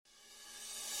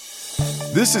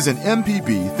This is an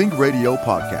MPB Think Radio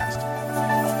podcast.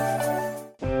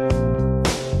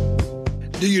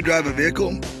 Do you drive a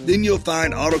vehicle? Then you'll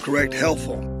find AutoCorrect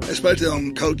helpful, especially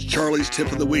on Coach Charlie's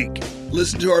Tip of the Week.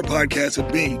 Listen to our podcast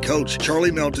with me, Coach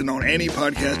Charlie Melton, on any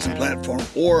podcasting platform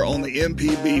or on the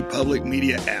MPB Public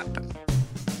Media app.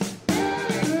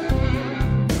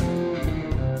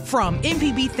 From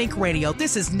MPB Think Radio,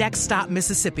 this is Next Stop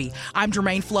Mississippi. I'm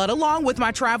Jermaine Flood, along with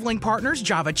my traveling partners,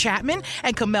 Java Chapman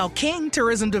and Kamel King,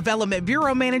 Tourism Development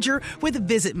Bureau Manager with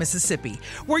Visit Mississippi.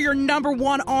 We're your number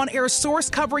one on-air source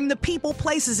covering the people,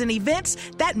 places, and events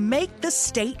that make the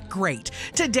state great.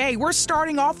 Today, we're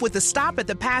starting off with a stop at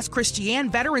the Pass Christian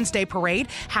Veterans Day Parade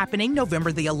happening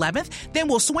November the 11th. Then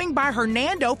we'll swing by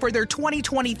Hernando for their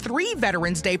 2023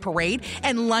 Veterans Day Parade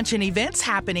and luncheon events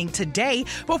happening today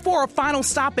before a final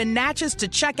stop in Natchez to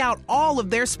check out all of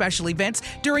their special events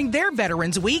during their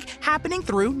Veterans Week happening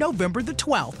through November the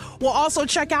 12th. We'll also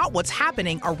check out what's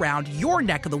happening around your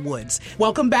neck of the woods.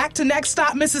 Welcome back to Next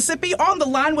Stop Mississippi. On the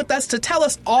line with us to tell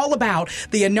us all about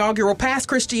the inaugural Pass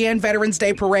Christian Veterans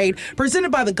Day Parade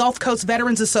presented by the Gulf Coast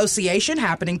Veterans Association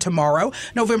happening tomorrow,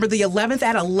 November the 11th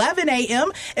at 11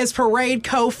 a.m. is parade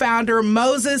co-founder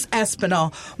Moses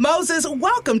Espinal. Moses,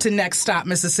 welcome to Next Stop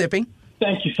Mississippi.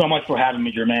 Thank you so much for having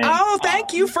me, Jermaine. Oh,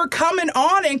 thank you for coming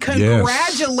on, and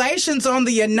congratulations on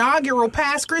the inaugural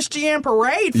Pass Christian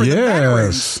Parade for the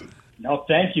veterans. No,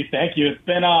 thank you. It's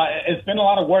been a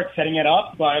lot of work setting it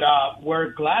up, but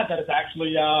we're glad that it's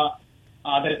actually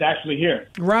here.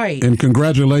 Right. And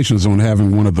congratulations on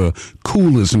having one of the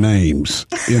coolest names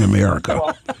in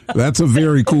America. That's a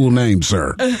very cool name,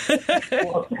 sir.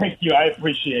 Well, thank you. I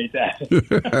appreciate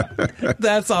that.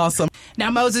 That's awesome. Now,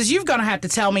 Moses, you're going to have to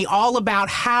tell me all about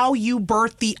how you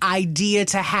birthed the idea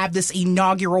to have this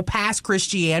inaugural Pass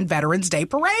Christian Veterans Day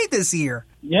Parade this year.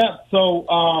 Yeah. So,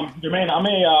 Jermaine, I'm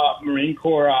a Marine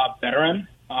Corps veteran.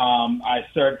 I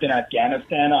served in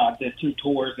Afghanistan. Did 2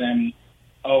 tours in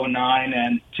 2009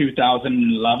 and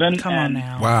 2011. Come on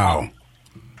now. Wow.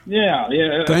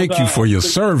 Yeah. Thank you for your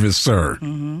service, sir.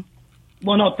 Mm-hmm.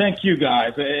 Well, no, thank you,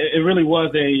 guys. It really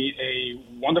was a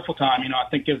wonderful time. I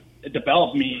think it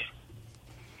developed me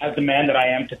as the man that I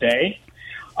am today.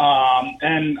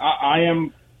 And I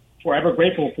am forever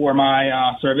grateful for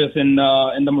my service in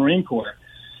the Marine Corps.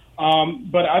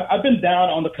 But I've been down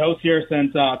on the coast here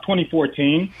since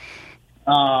 2014.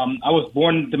 I was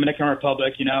born in the Dominican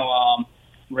Republic,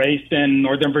 raised in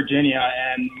Northern Virginia,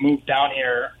 and moved down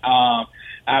here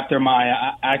after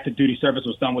my active duty service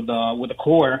was done with the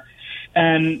Corps.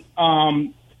 And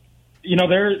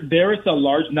there is a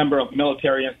large number of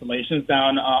military installations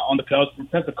down on the coast, from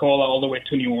Pensacola all the way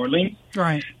to New Orleans.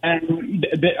 Right. And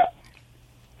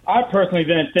I personally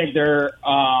didn't think there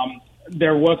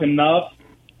was enough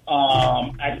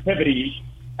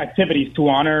activities to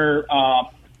honor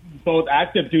both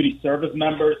active duty service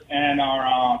members and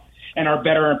our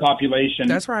veteran population.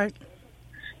 That's right.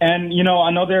 And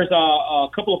I know there's a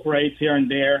couple of parades here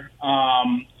and there,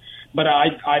 but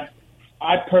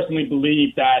I personally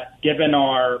believe that given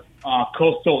our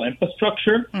coastal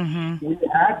infrastructure, mm-hmm. we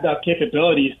have the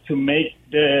capabilities to make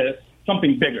this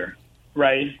something bigger,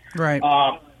 right? Right.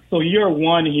 So year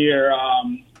one here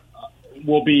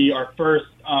will be our first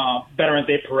Veterans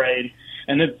Day Parade,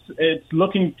 and it's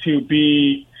looking to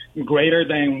be greater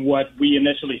than what we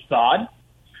initially thought.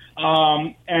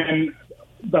 And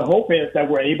the hope is that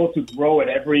we're able to grow it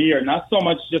every year, not so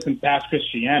much just in Pass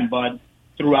Christian, but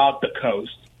throughout the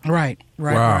coast. Right.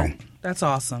 Wow. Right. That's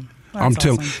awesome.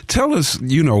 Tell us,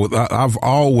 I've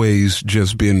always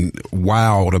just been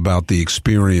wowed about the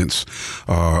experience,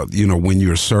 when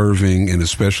you're serving, and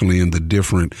especially in the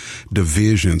different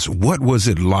divisions. What was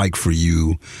it like for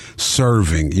you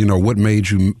serving? What made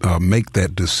you make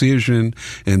that decision?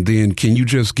 And then can you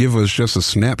just give us just a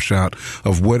snapshot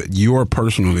of what your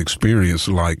personal experience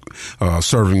like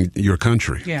serving your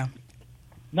country? Yeah.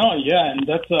 No, yeah, and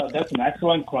that's an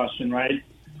excellent question, right?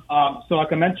 So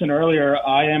like I mentioned earlier,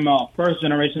 I am a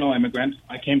first-generational immigrant.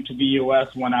 I came to the U.S.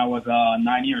 when I was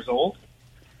 9 years old.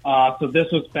 So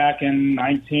this was back in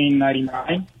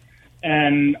 1999.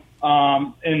 And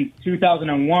in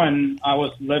 2001, I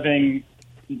was living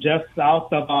just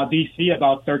south of D.C.,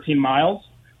 about 13 miles.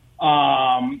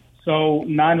 So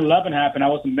 9/11 happened. I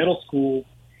was in middle school,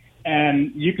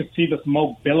 and you could see the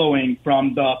smoke billowing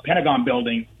from the Pentagon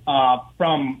building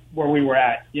from where we were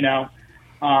at,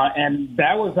 and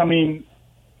that was,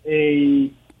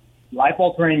 a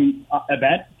life-altering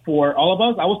event for all of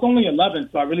us. I was only 11,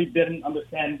 so I really didn't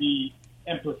understand the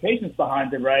implications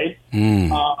behind it, right?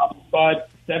 But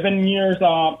 8 years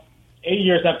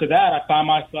after that, I found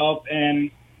myself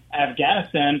in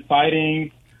Afghanistan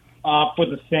fighting for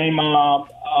the same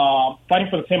fighting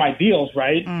for the same ideals,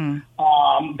 right?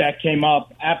 That came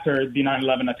up after the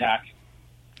 9/11 attack.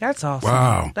 That's awesome.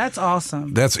 Wow. That's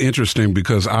awesome. That's interesting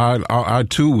because I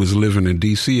too was living in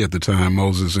D.C. at the time,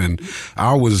 Moses, and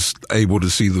I was able to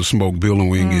see the smoke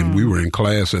billowing, and we were in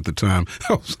class at the time.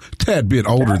 I was a tad bit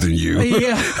older than you.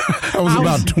 Yeah. I was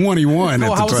about 21 at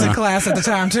the time. I was in class at the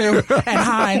time, too, at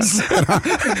Hines.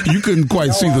 You couldn't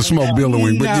quite see the smoke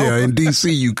billowing, but yeah, in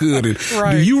D.C. you could. And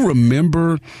right. Do you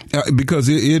remember, because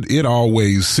it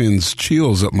always sends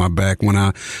chills up my back when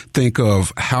I think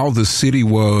of how the city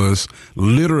was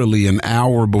literally an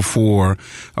hour before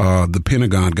the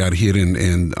Pentagon got hit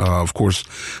and of course,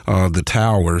 the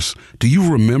towers. Do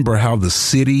you remember how the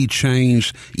city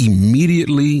changed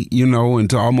immediately,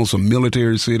 into almost a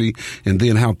military city, and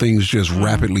then how things just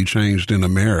rapidly changed in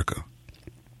America?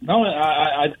 No,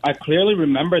 I clearly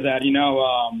remember that.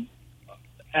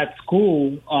 At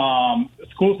school,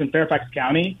 schools in Fairfax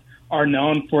County are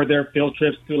known for their field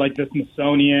trips to like the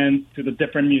Smithsonian, to the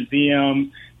different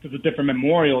museums, to the different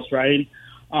memorials, right?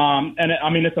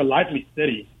 It's a lively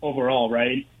city overall,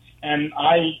 right? And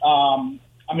I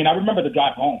remember the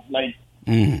drive home, like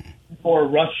before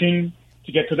rushing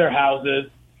to get to their houses.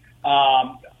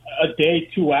 A day,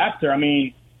 two after,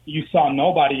 you saw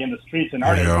nobody in the streets in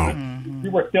our neighborhood. We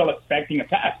were still expecting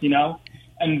attacks,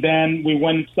 And then we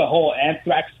went to the whole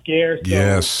anthrax scare. So,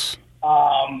 yes.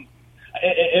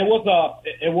 It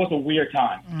was a weird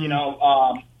time,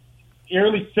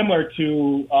 eerily similar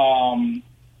to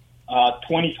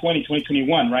 2020,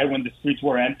 2021, right, when the streets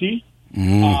were empty.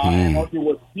 And what you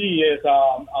would see is,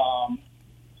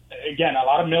 again, a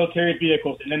lot of military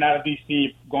vehicles in and out of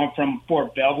D.C. going from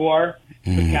Fort Belvoir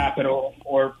to the Capitol,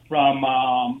 or from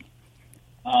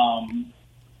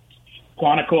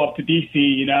Quantico up to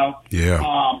D.C.,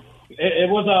 Yeah. It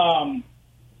was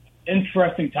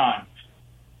interesting time.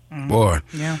 Boy,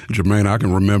 yeah. Jermaine, I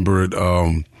can remember it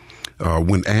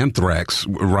when anthrax,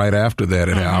 right after that,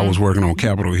 I was working on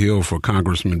Capitol Hill for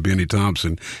Congressman Benny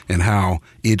Thompson, and how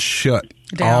it shut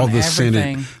down all the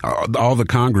everything. Senate, all the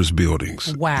Congress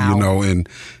buildings. Wow. And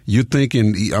you're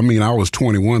thinking, I was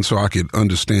 21, so I could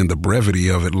understand the brevity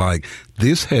of it. Like,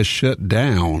 this has shut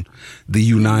down the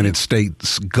United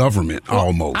States government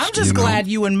almost. I'm just glad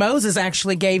you and Moses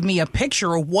actually gave me a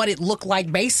picture of what it looked like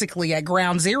basically at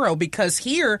Ground Zero, because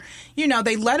here,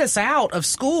 they let us out of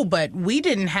school, but we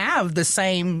didn't have the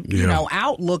same,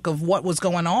 outlook of what was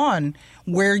going on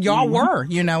where y'all were,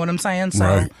 you know what I'm saying? So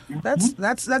right.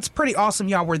 that's pretty awesome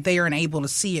y'all were there and able to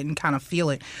see it and kind of feel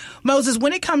it. Moses,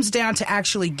 when it comes down to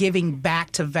actually giving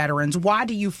back to veterans, why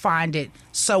do you find it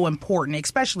so important,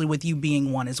 especially with you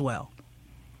being one as well?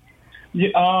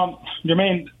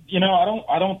 Jermaine,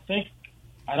 I don't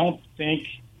think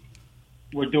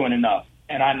we're doing enough.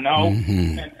 And I know,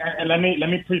 and let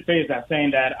me preface that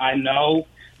saying that I know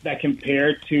that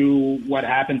compared to what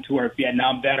happened to our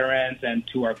Vietnam veterans and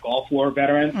to our Gulf War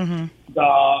veterans,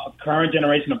 the current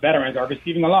generation of veterans are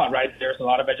receiving a lot, right? There's a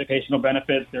lot of educational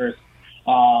benefits. There's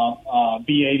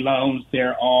VA loans.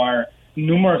 There are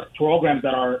numerous programs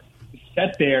that are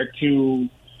set there to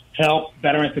help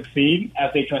veterans succeed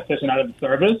as they transition out of the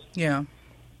service. Yeah.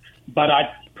 But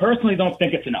I personally don't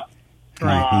think it's enough.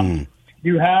 Right.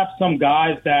 You have some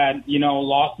guys that,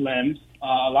 lost limbs.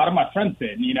 A lot of my friends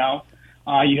did, You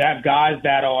have guys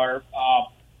that are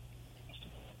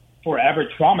forever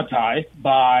traumatized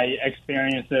by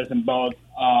experiences in both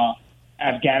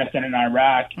Afghanistan and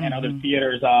Iraq and other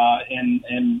theaters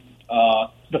in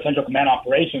the Central Command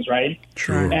operations, right?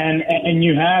 True. And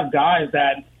you have guys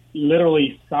that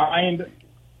literally signed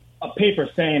a paper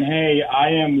saying, hey, I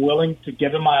am willing to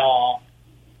give it my all,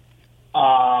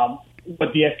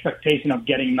 with the expectation of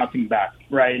getting nothing back,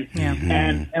 right? Yeah.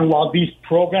 And while these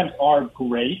programs are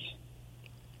great,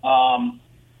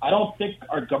 I don't think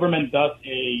our government does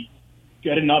a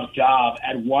good enough job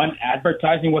at, one,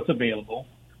 advertising what's available,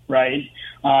 right?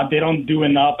 They don't do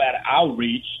enough at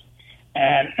outreach.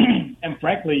 And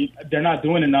frankly, they're not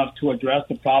doing enough to address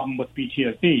the problem with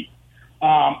PTSD.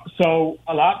 So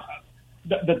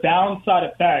the downside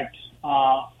effect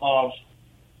of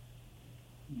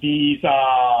these,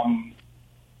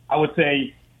 I would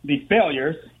say, these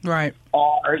failures, right,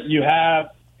 are you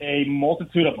have a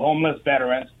multitude of homeless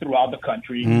veterans throughout the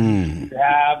country. You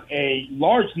have a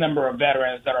large number of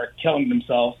veterans that are killing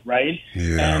themselves, right?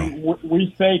 Yeah. And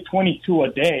we say 22 a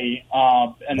day,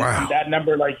 and that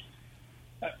number,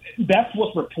 that's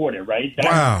what's reported, right?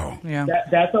 Yeah.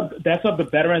 That's of the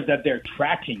veterans that they're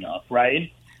tracking up,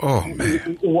 right? Oh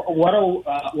man.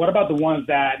 What about the ones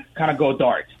that kind of go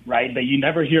dark, right? That you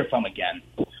never hear from again?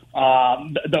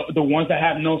 The ones that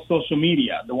have no social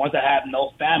media, the ones that have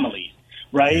no families.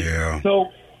 right? Yeah. So,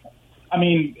 I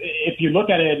mean, if you look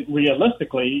at it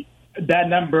realistically, that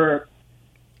number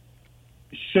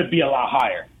should be a lot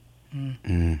higher.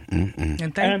 And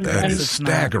That is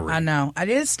staggering. I know. It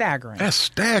is staggering. That's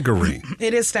staggering.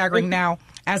 It is staggering. Now,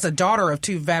 as a daughter of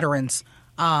two veterans,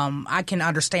 I can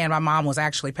understand. My mom was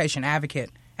actually patient advocate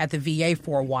at the VA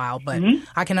for a while, but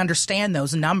I can understand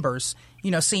those numbers,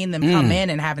 seeing them come in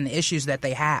and having the issues that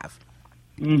they have.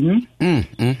 No,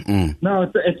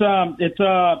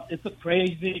 it's a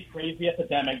crazy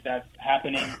epidemic that's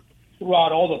happening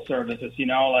throughout all the services.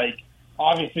 Like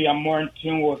obviously I'm more in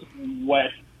tune with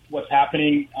what's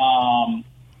happening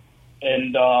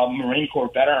in the Marine Corps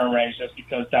veteran range, just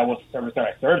because that was the service that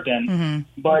I served in.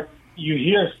 But you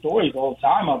hear stories all the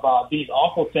time about these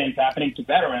awful things happening to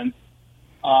veterans.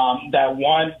 That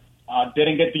one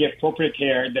didn't get the appropriate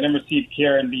care, didn't receive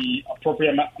care in the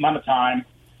appropriate amount of time,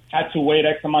 had to wait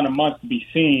X amount of months to be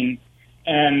seen.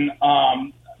 And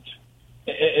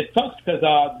it sucks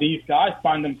because these guys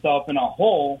find themselves in a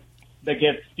hole that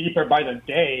gets deeper by the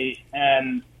day,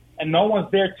 and no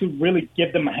one's there to really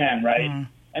give them a hand, right?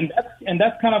 And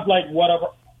that's kind of like what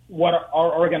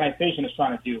our organization is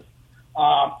trying to do.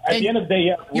 At the end of the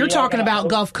day, you're talking about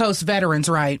Gulf Coast veterans,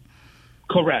 right?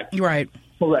 Correct. Right.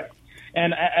 Correct.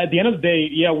 And at the end of the day,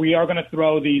 we are going to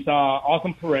throw these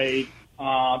awesome parades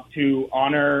to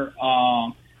honor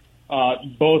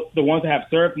both the ones that have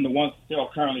served and the ones still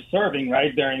currently serving,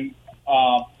 right, during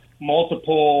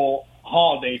multiple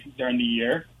holidays during the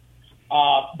year.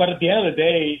 But at the end of the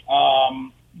day,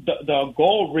 the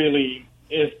goal really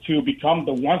is to become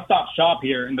the one-stop shop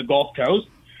here in the Gulf Coast,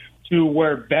 to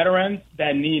where veterans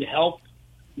that need help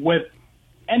with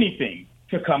anything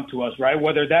to come to us, right?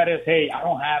 Whether that is, hey, I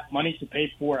don't have money to pay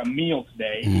for a meal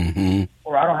today,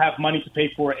 or I don't have money to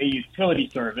pay for a utility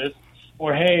service,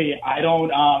 or hey, I don't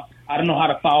know how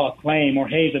to file a claim, or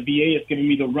hey, the VA is giving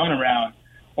me the runaround,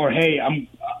 or hey, I'm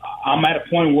at a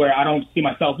point where I don't see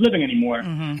myself living anymore.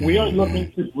 We are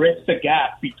looking to bridge the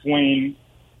gap between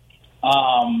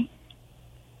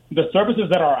the services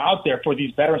that are out there for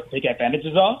these veterans to take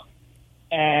advantages of,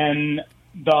 and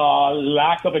the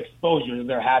lack of exposure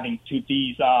they're having to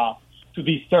these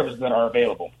services that are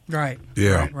available. Right.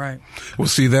 Yeah. Right. Well,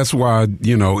 see, that's why,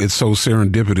 it's so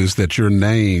serendipitous that your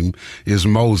name is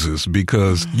Moses,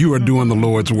 because you are doing the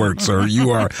Lord's work, sir.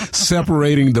 You are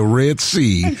separating the Red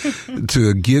Sea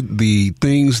to get the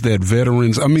things that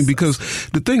veterans, because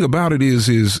the thing about it is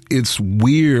it's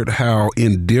weird how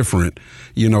indifferent,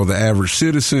 the average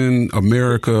citizen,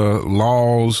 America,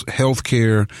 laws,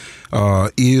 healthcare,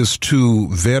 is to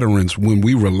veterans when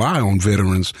we rely on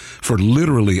veterans for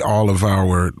literally all of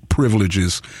our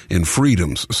privileges and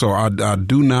freedoms. So I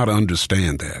do not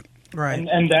understand that. Right.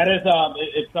 And that is,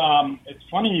 it's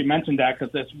funny you mentioned that,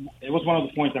 because it was one of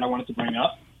the points that I wanted to bring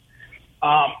up.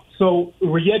 So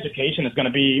re-education is going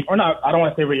to be, or not, I don't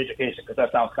want to say re-education because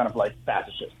that sounds kind of like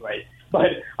fascist, right?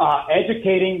 But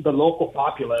educating the local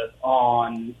populace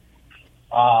on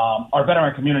our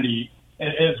veteran community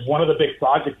is one of the big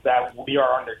projects that we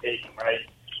are undertaking, right?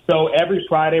 So every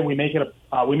Friday we make it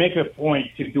a point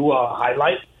to do a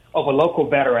highlight of a local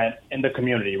veteran in the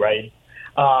community, right?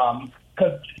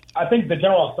 Because I think the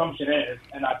general assumption is,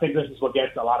 and I think this is what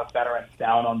gets a lot of veterans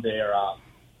down on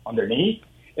their knees,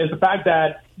 is the fact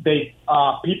that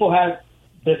people have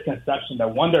this conception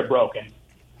that, one, they're broken,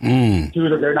 two,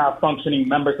 that they're not functioning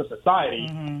members of society,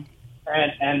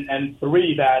 and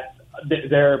three, that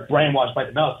they're brainwashed by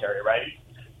the military, right?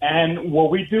 And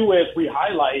what we do is we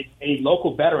highlight a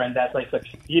local veteran that's like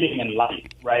succeeding in life,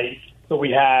 right? So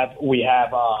we have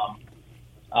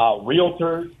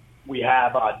realtors, we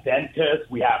have dentists,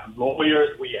 we have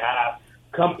lawyers, we have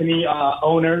company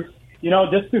owners,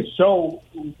 just to show,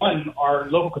 one, our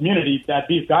local community that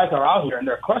these guys are out here and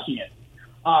they're crushing it.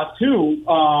 Two,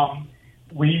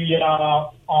 we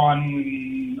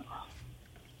on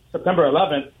September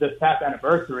 11th, this past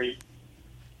anniversary,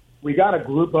 we got a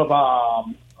group of,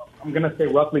 I'm going to say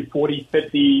roughly 40,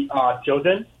 50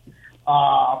 children,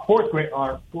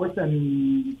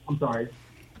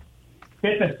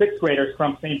 fifth and sixth graders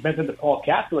from St. Vincent de Paul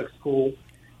Catholic School,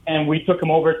 and we took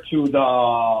them over to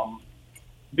the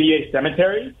VA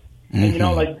cemetery. And,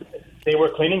 they were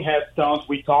cleaning headstones.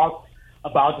 We talked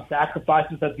about the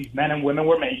sacrifices that these men and women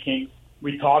were making.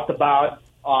 We talked about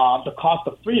the cost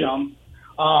of freedom.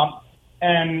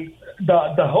 And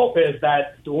the hope is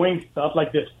that doing stuff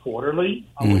like this quarterly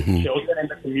with children in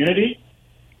the community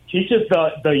teaches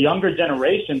the younger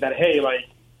generation that, hey, like,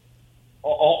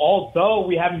 although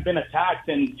we haven't been attacked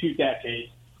in 2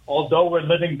 decades, although we're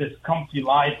living this comfy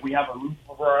life, we have a roof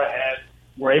over our heads,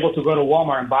 We're able to go to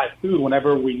Walmart and buy food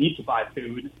whenever we need to buy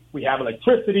food. We have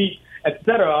electricity,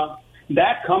 etc.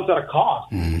 That comes at a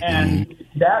cost, and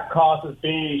that cost is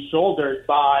being shouldered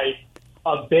by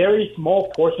a very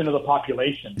small portion of the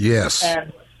population. Yes,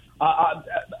 and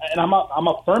I'm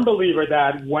a firm believer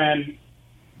that when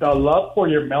the love for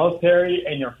your military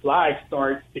and your flag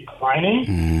starts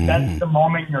declining, that's the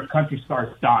moment your country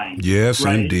starts dying. Yes,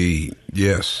 right? Indeed.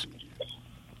 Yes.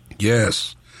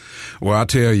 Well, I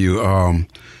tell you, I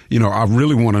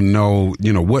really want to know,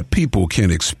 what people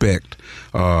can expect,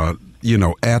 at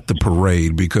the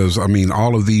parade, because,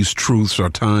 all of these truths are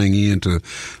tying into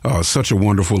such a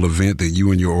wonderful event that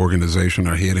you and your organization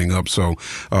are heading up. So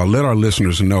let our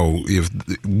listeners know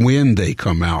when they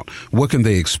come out, what can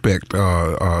they expect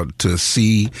to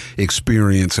see,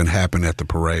 experience, and happen at the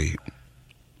parade?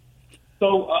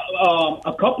 So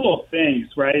a couple of things,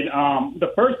 right?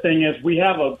 The first thing is we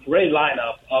have a great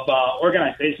lineup of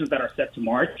organizations that are set to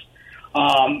march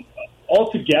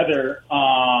altogether.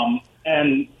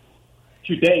 And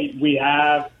to date, we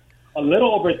have a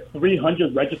little over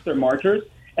 300 registered marchers,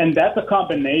 and that's a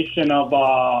combination of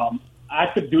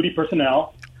active duty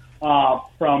personnel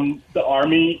from the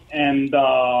Army and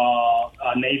the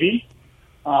Navy.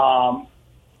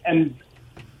 And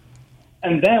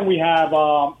then we have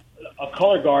a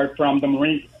color guard from the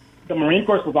Marine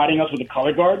Corps is providing us with a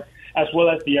color guard, as well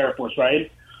as the Air Force,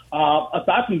 right?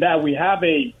 Aside from that, we have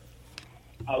a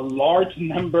large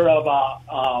number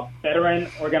of veteran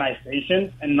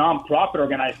organizations and nonprofit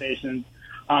organizations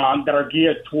that are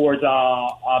geared towards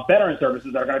veteran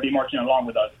services that are going to be marching along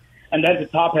with us. And then to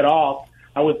top it off,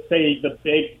 I would say the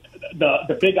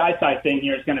big eyesight thing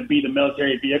here is going to be the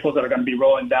military vehicles that are going to be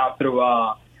rolling down through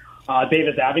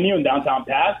Davis Avenue in downtown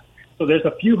Pass. So there's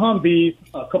a few Humvees,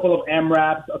 a couple of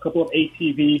MRAPs, a couple of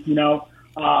ATVs,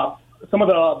 some of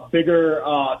the bigger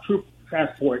troop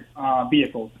transport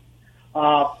vehicles.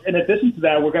 In addition to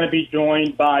that, we're going to be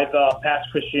joined by the Pass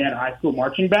Christian High School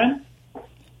Marching Band,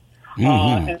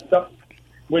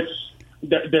 which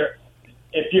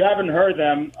if you haven't heard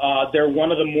them, they're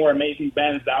one of the more amazing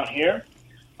bands down here.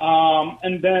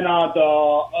 And then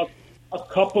a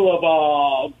couple of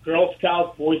Girl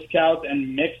Scouts, Boy Scouts,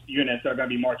 and mixed units are going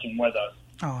to be marching with us.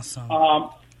 Awesome.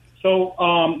 So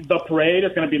the parade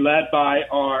is going to be led by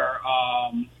our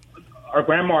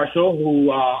Grand Marshal, who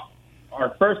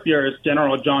our first year is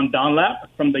General John Dunlap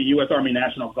from the U.S. Army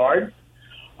National Guard.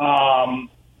 Once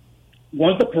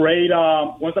the parade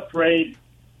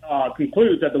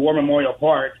concludes at the War Memorial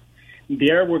Park,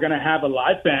 there we're going to have a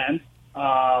live band,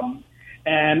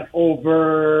 and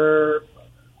over,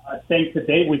 I think to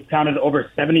date we've counted over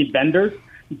 70 vendors,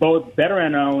 both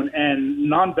veteran-owned and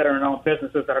non-veteran-owned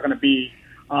businesses that are going to be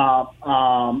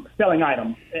selling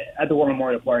items at the War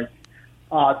Memorial Park.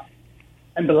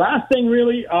 And the last thing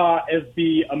really is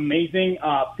the amazing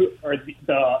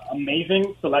the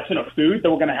amazing selection of food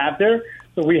that we're going to have there.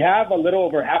 So we have a little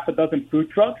over half a dozen food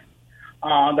trucks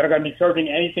that are going to be serving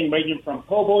anything ranging from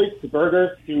po' boys to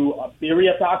burgers to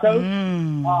birria tacos.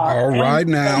 All right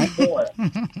now.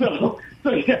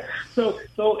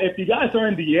 So if you guys are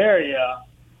in the area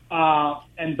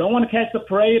and don't want to catch the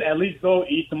parade, at least go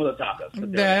eat some of the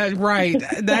tacos. Right.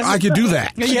 I could do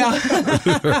that.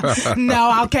 Yeah. No,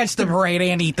 I'll catch the parade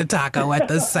and eat the taco at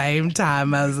the same time,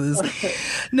 Moses.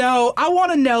 No, I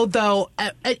want to know, though,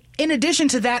 in addition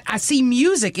to that, I see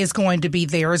music is going to be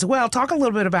there as well. Talk a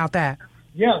little bit about that.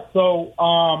 Yeah, so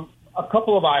a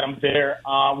couple of items there.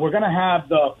 We're going to have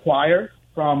the choir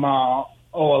from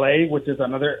OLA, which is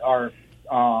our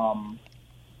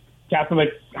Catholic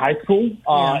high school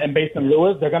and based in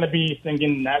Lewis. They're going to be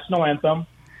singing the national anthem,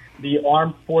 the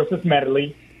Armed Forces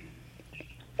Medley,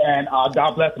 and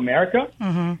God Bless America.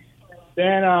 Mm-hmm.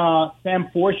 Then Sam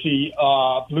Forshee,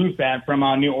 blues band from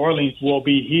New Orleans, will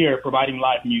be here providing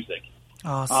live music.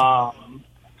 Awesome.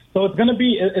 So it's going to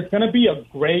be a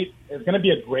great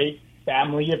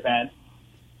family event.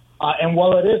 And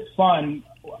while it is fun,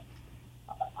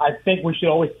 I think we should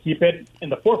always keep it in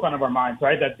the forefront of our minds,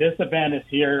 right? That this event is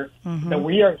here, that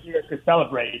we are here to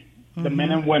celebrate the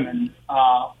men and women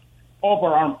of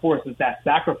our armed forces that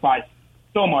sacrifice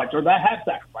so much, or that have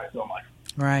sacrificed so much.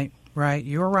 Right.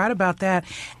 You're right about that.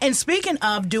 And speaking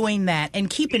of doing that and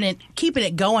keeping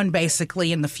it going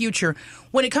basically in the future,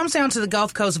 when it comes down to the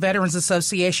Gulf Coast Veterans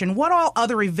Association, what all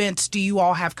other events do you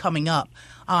all have coming up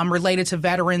related to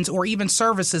veterans or even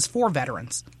services for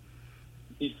veterans?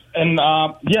 And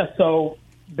so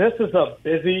this is a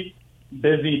busy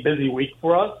week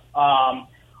for us.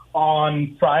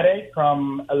 On Friday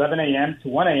from 11 a.m. to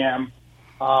 1 a.m.,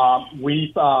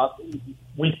 we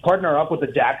partner up with the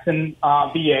Jackson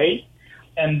VA,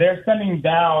 and they're sending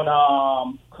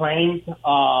down claims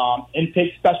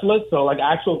intake specialists, so like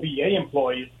actual VA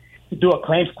employees, to do a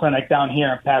claims clinic down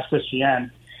here in Pass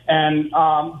Christian. And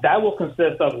that will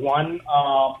consist of one,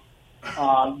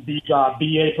 the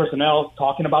VA personnel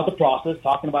talking about the process,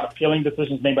 talking about appealing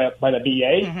decisions made by the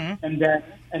VA,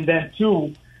 and then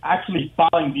two, actually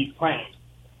filing these claims.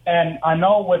 And I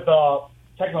know with the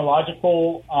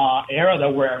technological era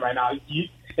that we're in right now,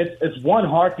 it's one,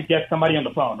 hard to get somebody on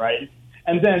the phone, right?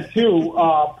 And then two,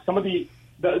 some of the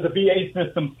VA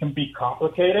systems can be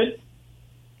complicated.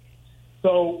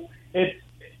 So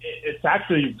it's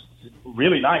actually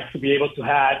really nice to be able to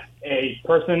have a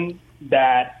person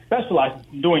that specializes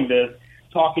in doing this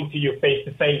talking to you face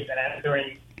to face and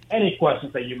answering any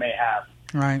questions that you may have.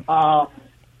 Right.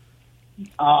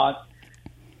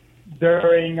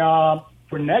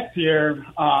 For next year,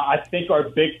 I think our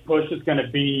big push is going to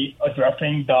be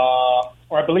addressing our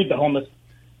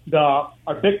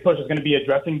big push is going to be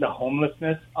addressing the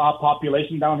homelessness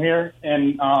population down here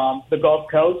in the Gulf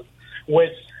Coast,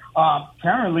 which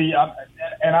currently,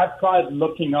 and I've tried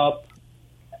looking up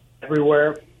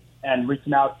everywhere and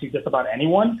reaching out to just about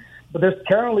anyone, but there's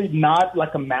currently not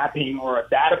like a mapping or a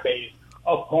database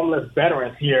of homeless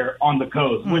veterans here on the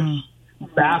coast, which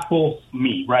baffles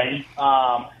me, right?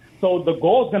 So the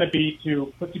goal is going to be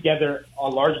to put together a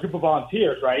large group of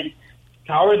volunteers, right?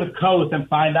 Scour the coast and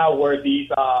find out where these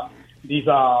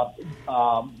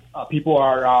people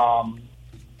are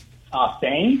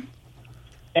staying.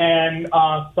 And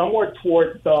somewhere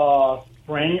towards the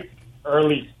spring,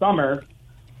 early summer,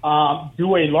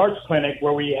 do a large clinic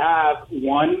where we have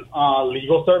one,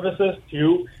 legal services,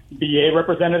 two, VA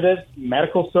representatives,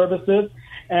 medical services,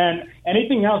 and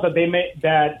anything else that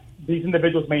these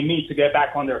individuals may need to get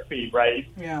back on their feet, right?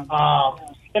 Yeah.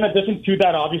 In addition to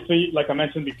that, obviously, like I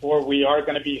mentioned before, we are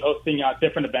going to be hosting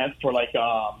different events for like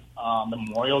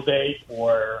Memorial Day,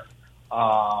 for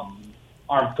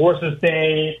Armed Forces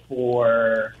Day,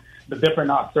 for the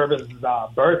different services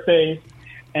birthdays,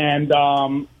 and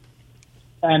the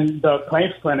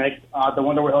claims clinic, the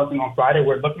one that we're hosting on Friday.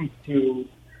 We're looking to.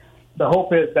 The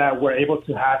hope is that we're able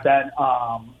to have that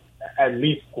at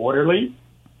least quarterly,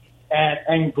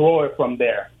 and grow it from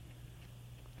there.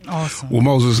 Awesome. Well,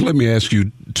 Moses, let me ask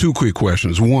you two quick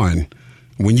questions. One,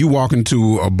 when you walk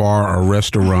into a bar or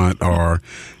restaurant or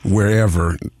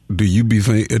wherever, do you be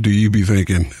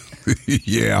thinking,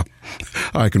 yeah,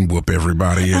 I can whoop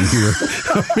everybody in here?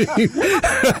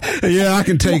 Yeah, I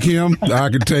can take him.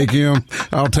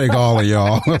 I'll take all of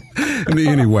y'all.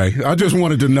 Anyway, I just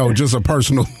wanted to know, just a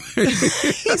personal.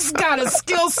 He's got a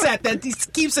skill set that he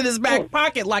keeps in his back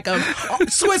pocket like a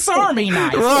Swiss Army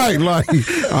knife. Right, like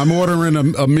I'm ordering a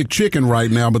McChicken right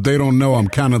now, but they don't know I'm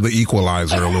kind of the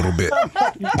equalizer a little bit.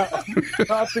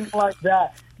 Nothing like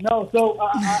that. No, so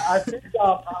I think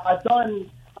I've done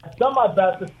my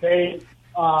best to stay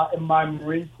in my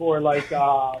Marine Corps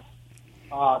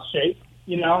shape,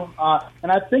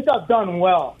 and I think I've done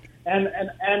well. And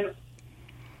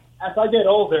as I get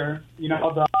older,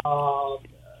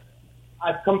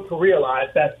 I've come to realize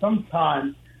that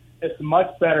sometimes it's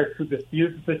much better to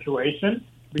diffuse the situation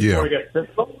before it gets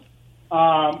physical.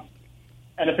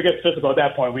 And if it gets physical at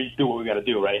that point, we do what we got to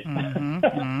do, right?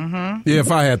 Yeah,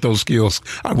 if I had those skills,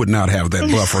 I would not have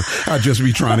that buffer. I'd just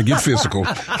be trying to get physical.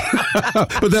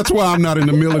 But that's why I'm not in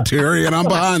the military and I'm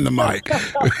behind the mic.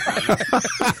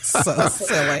 So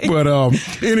silly. But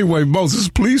anyway, Moses,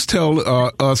 please tell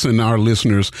us and our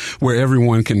listeners where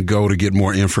everyone can go to get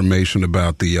more information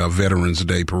about the Veterans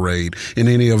Day Parade and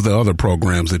any of the other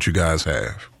programs that you guys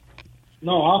have.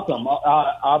 No, awesome.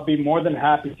 I'll be more than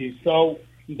happy to. So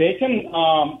they can,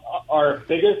 our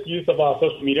biggest use of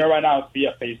social media right now is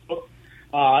via Facebook.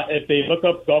 If they look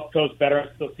up Gulf Coast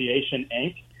Veterans Association,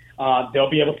 Inc., they'll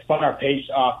be able to find our page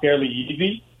fairly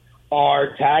easy.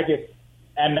 Our tag is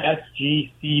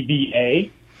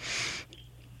MSGCVA.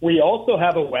 We also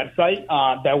have a website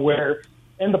that we're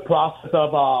in the process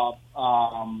of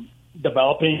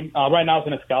developing. Right now it's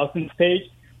in a skeleton stage,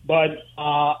 but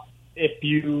if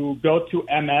you go to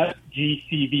msgcva.org,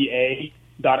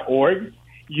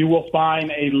 you will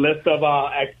find a list of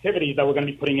activities that we're going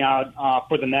to be putting out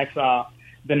for the next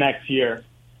year.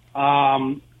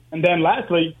 And then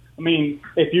lastly,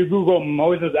 if you Google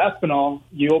Moses Espinal,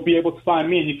 you'll be able to find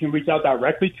me, and you can reach out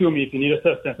directly to me if you need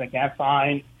assistance and can't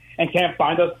find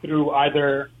us through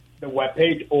either the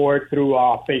webpage or through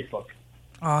Facebook.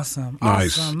 Awesome.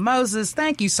 Nice. Awesome. Moses,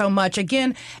 thank you so much.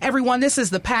 Again, everyone, this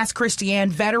is the Pass Christian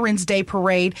Veterans Day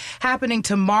Parade happening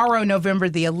tomorrow, November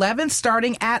the 11th,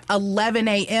 starting at 11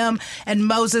 a.m. And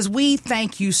Moses, we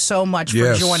thank you so much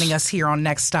for joining us here on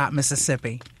Next Stop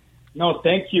Mississippi. No,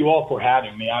 thank you all for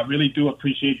having me. I really do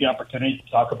appreciate the opportunity to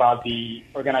talk about the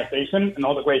organization and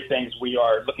all the great things we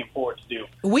are looking forward to do.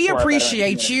 We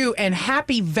appreciate you, and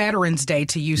happy Veterans Day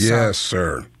to you, sir. Yes,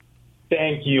 sir.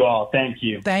 Thank you all. Thank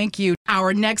you. Thank you.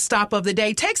 Our next stop of the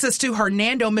day takes us to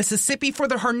Hernando, Mississippi for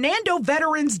the Hernando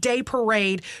Veterans Day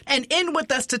Parade. And in with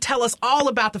us to tell us all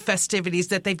about the festivities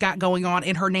that they've got going on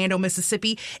in Hernando,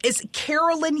 Mississippi is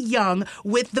Carolyn Young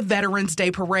with the Veterans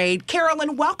Day Parade.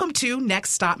 Carolyn, welcome to Next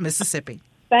Stop Mississippi.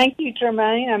 Thank you,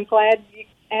 Jermaine. I'm glad you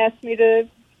asked me to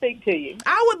speak to you.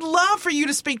 I would love for you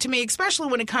to speak to me, especially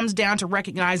when it comes down to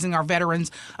recognizing our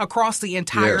veterans across the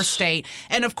entire state.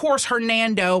 And, of course,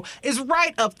 Hernando is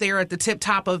right up there at the tip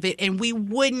top of it, and we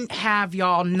wouldn't have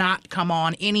y'all not come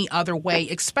on any other way,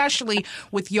 especially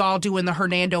with y'all doing the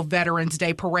Hernando Veterans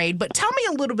Day Parade. But tell me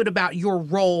a little bit about your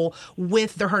role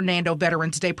with the Hernando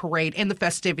Veterans Day Parade and the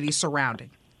festivities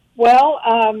surrounding. Well,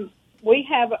 we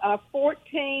have a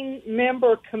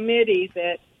 14-member committee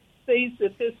that sees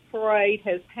that this parade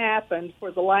has happened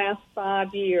for the last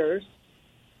 5 years.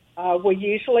 We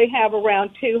usually have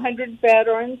around 200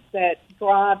 veterans that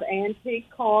drive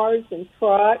antique cars and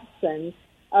trucks and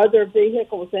other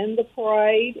vehicles in the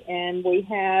parade, and we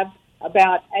have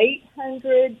about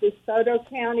 800 DeSoto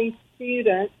County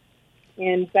students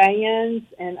in bands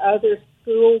and other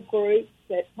school groups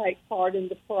that take part in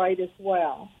the parade as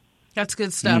well. That's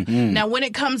good stuff. Mm-hmm. Now, when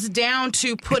it comes down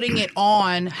to putting it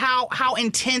on, how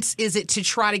intense is it to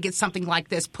try to get something like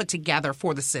this put together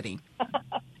for the city?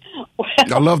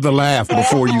 I love the laugh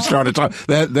before you started talking.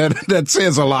 That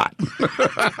says a lot.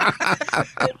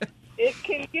 It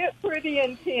can get pretty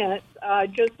intense.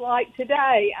 Just like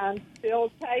today, I'm still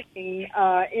taking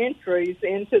entries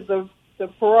into the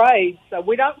parade, so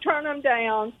we don't turn them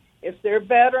down. If they're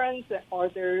veterans or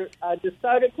they're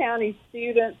DeSoto County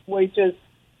students, we just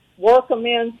work them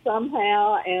in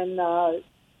somehow and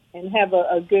have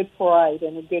a good parade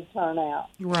and a good turnout.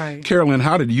 Right. Carolyn,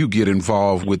 how did you get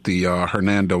involved with the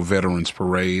Hernando Veterans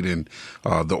Parade and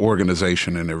the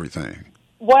organization and everything?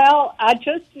 Well, I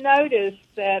just noticed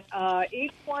that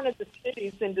each one of the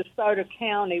cities in DeSoto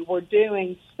County were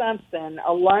doing something,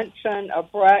 a luncheon, a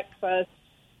breakfast,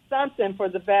 something for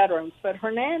the veterans, but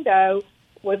Hernando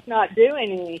was not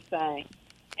doing anything.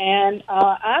 And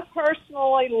I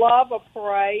personally love a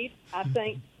parade. I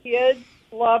think kids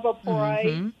love a parade.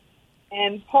 Mm-hmm.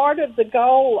 And part of the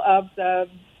goal of the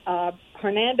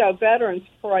Hernando Veterans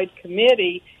Parade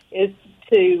Committee is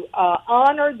to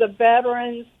honor the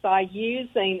veterans by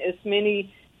using as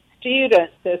many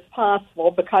students as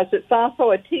possible, because it's also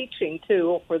a teaching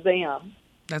tool for them.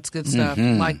 That's good stuff.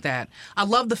 Mm-hmm. Like that. I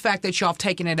love the fact that y'all have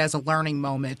taken it as a learning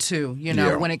moment, too. You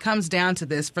know, when it comes down to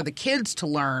this, for the kids to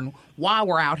learn why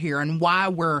we're out here and why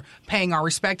we're paying our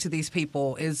respect to these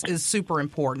people is super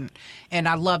important. And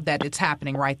I love that it's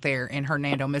happening right there in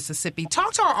Hernando, Mississippi.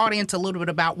 Talk to our audience a little bit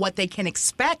about what they can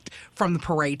expect from the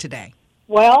parade today.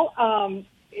 Well,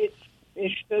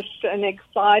 it's just an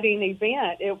exciting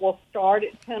event. It will start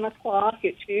at 10 o'clock.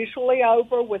 It's usually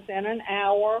over within an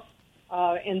hour.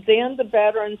 And then the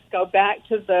veterans go back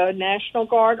to the National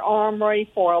Guard Armory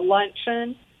for a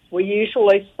luncheon. We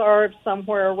usually serve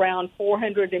somewhere around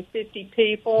 450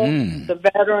 people, the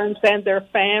veterans and their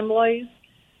families.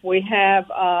 We have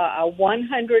a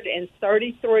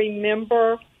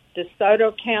 133-member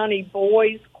DeSoto County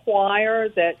Boys Choir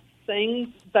that sings.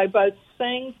 They both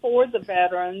sing for the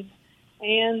veterans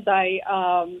and they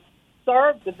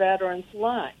serve the veterans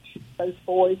lunch. Those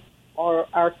boys are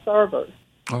our servers.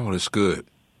 Oh, that's good.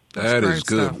 That is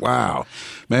good. Stuff. Wow,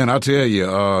 man! I tell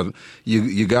you,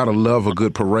 you gotta love a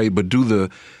good parade. But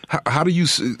how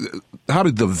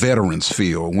did the veterans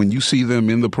feel when you see them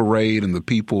in the parade and the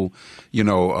people,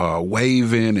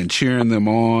 waving and cheering them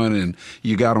on, and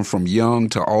you got them from young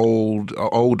to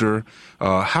older?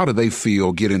 How do they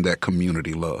feel getting that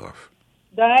community love?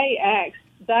 They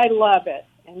love it,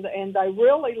 and they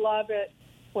really love it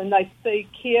when they see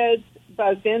kids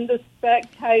both in the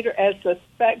spectator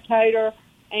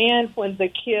and when the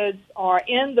kids are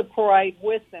in the parade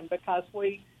with them, because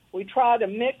we try to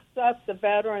mix up the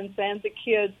veterans and the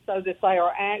kids so that they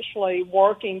are actually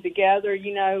working together,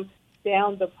 down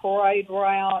the parade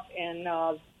route, and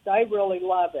they really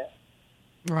love it.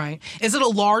 Right. Is it a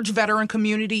large veteran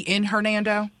community in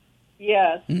Hernando?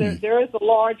 Yes, there is a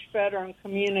large veteran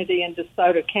community in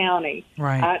DeSoto County.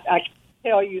 Right. I can't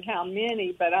tell you how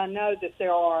many, but I know that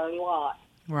there are a lot.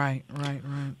 Right.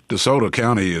 DeSoto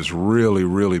County has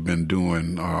really been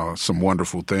doing some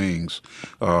wonderful things.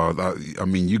 I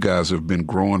mean, you guys have been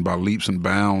growing by leaps and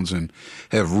bounds and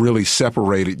have really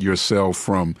separated yourself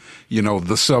from,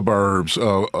 the suburbs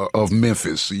of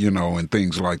Memphis, and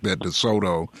things like that.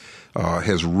 DeSoto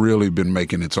has really been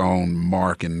making its own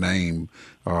mark and name,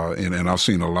 and I've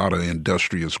seen a lot of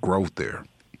industrious growth there.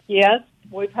 Yes,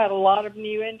 we've had a lot of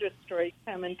new industry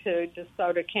coming to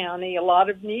DeSoto County, a lot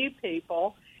of new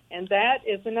people, and that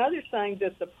is another thing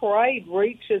that the parade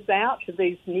reaches out to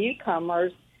these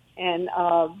newcomers and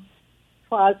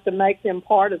tries to make them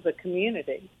part of the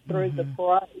community through the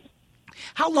parade.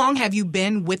 How long have you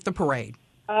been with the parade?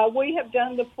 We have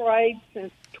done the parade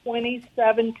since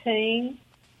 2017,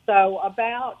 so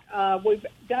we've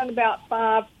done about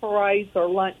 5 parades or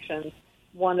luncheons,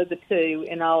 one of the 2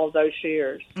 in all of those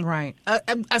years. Right.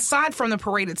 Aside from the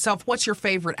parade itself, what's your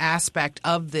favorite aspect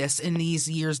of this in these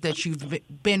years that you've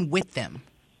been with them?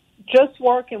 Just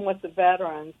working with the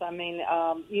veterans. I mean,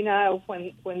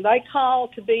 when they call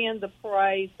to be in the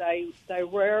parade, they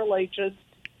rarely just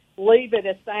leave it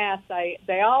at that.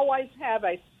 They always have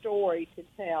a story to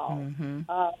tell.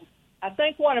 Mm-hmm. I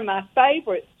think one of my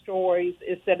favorite stories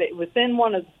is that it was in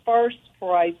one of the first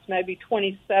parades, maybe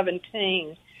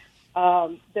 2017.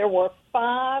 There were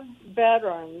 5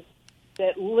 veterans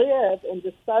that lived in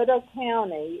DeSoto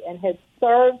County and had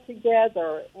served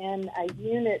together in a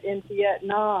unit in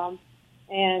Vietnam,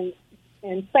 and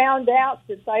found out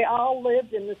that they all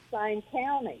lived in the same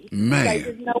county. Man. They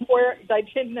didn't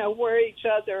know where each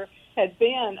other had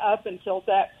been up until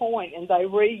that point, and they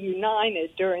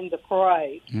reunited during the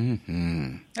parade.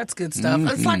 Mm-hmm. That's good stuff. Mm-hmm.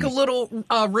 It's like a little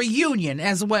reunion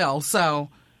as well. So,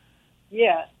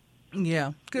 yeah.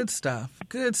 Yeah, good stuff.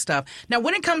 Good stuff. Now,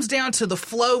 when it comes down to the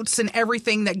floats and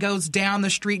everything that goes down the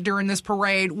street during this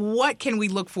parade, what can we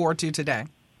look forward to today?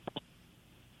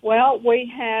 Well,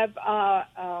 we have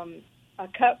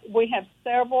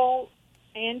several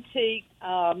antique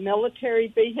military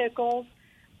vehicles,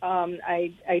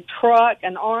 a truck,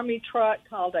 an Army truck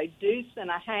called a Deuce and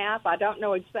a Half. I don't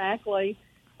know exactly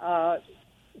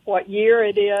what year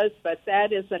it is, but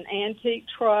that is an antique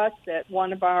truck that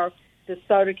one of our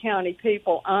DeSoto County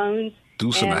people owns.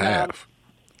 Deuce and a half.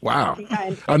 Wow.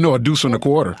 I know a deuce and a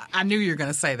quarter. I knew you were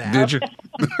going to say that. Did you?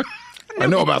 I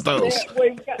know about those.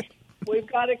 We've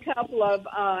got a couple of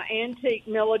antique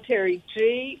military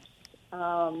Jeeps. We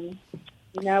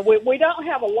don't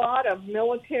have a lot of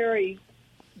military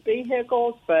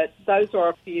vehicles, but those are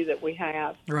a few that we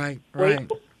have. Right.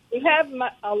 We have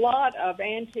a lot of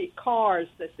antique cars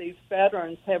that these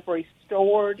veterans have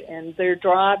restored, and they're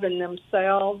driving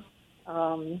themselves.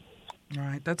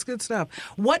 Right, that's good stuff.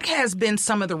 What has been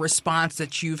some of the response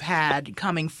that you've had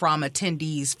coming from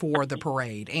attendees for the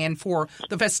parade and for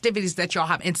the festivities that y'all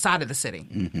have inside of the city?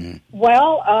 Mm-hmm.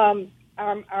 Well,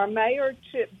 our mayor,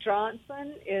 Chip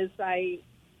Johnson, is a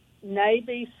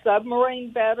Navy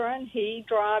submarine veteran. He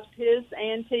drives his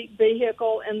antique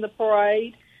vehicle in the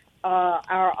parade.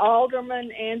 Our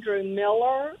alderman, Andrew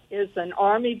Miller, is an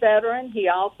Army veteran. He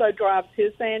also drives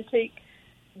his antique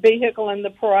vehicle in the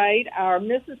parade. Our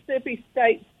Mississippi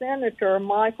State Senator,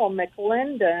 Michael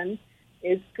McClendon,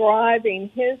 is driving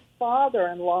his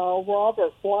father-in-law,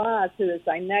 Robert Blythe, who is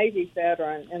a Navy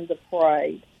veteran, in the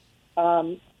parade.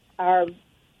 Our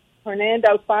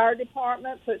Hernando Fire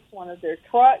Department puts one of their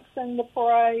trucks in the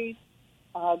parade.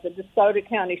 The DeSoto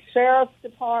County Sheriff's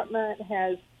Department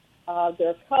has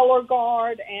their color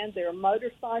guard and their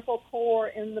motorcycle corps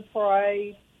in the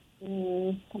parade.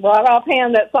 Right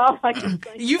offhand, that's all I can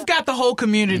think. You've got the whole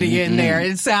community in there.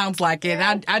 It sounds like it.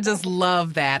 I just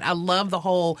love that. I love the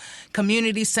whole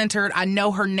community centered. I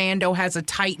know Hernando has a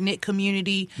tight knit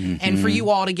community, and for you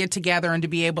all to get together and to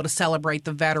be able to celebrate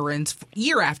the veterans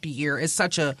year after year is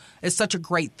such a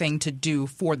great thing to do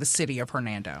for the city of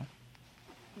Hernando.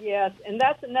 Yes, and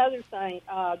that's another thing.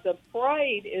 The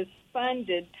parade is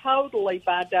funded totally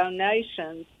by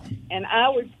donations, and I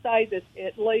would say that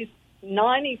at least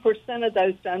 90% of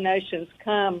those donations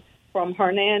come from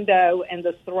Hernando and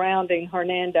the surrounding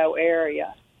Hernando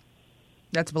area.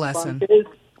 That's a blessing.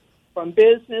 From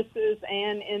businesses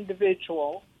and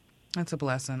individuals. That's a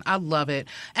blessing. I love it.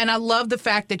 And I love the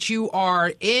fact that you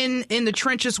are in the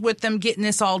trenches with them, getting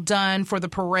this all done for the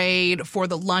parade, for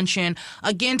the luncheon.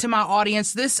 Again, to my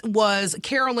audience, this was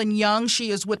Carolyn Young. She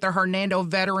is with the Hernando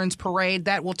Veterans Parade.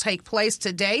 That will take place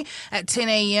today at 10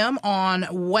 a.m. on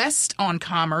West on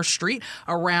Commerce Street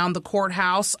around the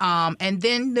courthouse. And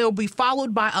then they'll be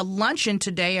followed by a luncheon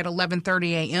today at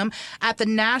 11:30 a.m. at the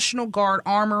National Guard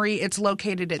Armory. It's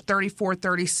located at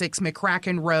 3436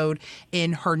 McCracken Road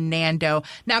in Hernando. Hernando.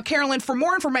 Now, Carolyn, for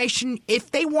more information, if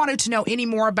they wanted to know any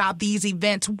more about these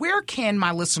events, where can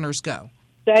my listeners go?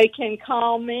 They can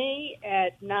call me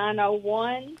at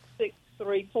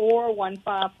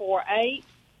 901-634-1548.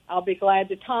 I'll be glad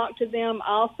to talk to them.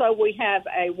 Also, we have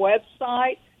a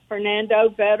website,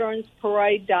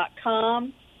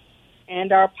 HernandoVeteransParade.com,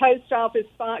 and our post office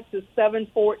box is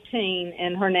 714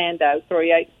 in Hernando,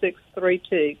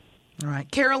 38632. All right.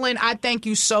 Carolyn, I thank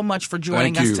you so much for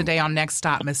joining us today on Next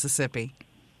Stop Mississippi.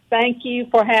 Thank you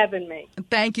for having me.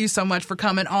 Thank you so much for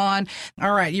coming on.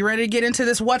 All right, you ready to get into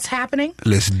this What's Happening?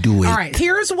 Let's do it. All right,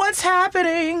 here's what's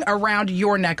happening around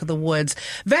your neck of the woods.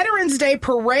 Veterans Day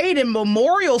Parade and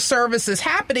Memorial Service is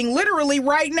happening literally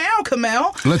right now,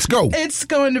 Kamel. Let's go. It's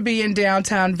going to be in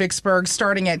downtown Vicksburg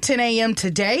starting at 10 a.m.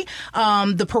 today.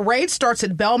 The parade starts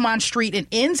at Belmont Street and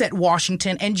ends at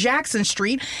Washington and Jackson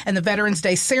Street, and the Veterans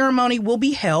Day ceremony will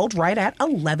be held right at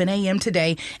 11 a.m.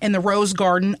 today in the Rose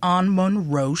Garden on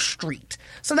Monroe Street.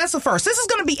 So that's the first. This is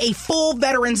going to be a full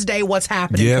Veterans Day What's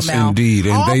Happening, Yes, Kamel. indeed.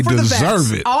 And they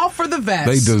deserve it. All for the vets.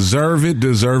 They deserve it.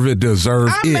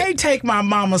 I may take my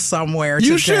mama somewhere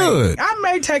today. You should. I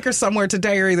may take her somewhere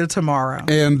today or either tomorrow.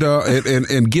 And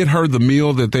get her the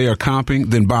meal that they are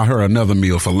comping, then buy her another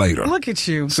meal for later. Look at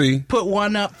you. See? Put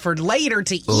one up for later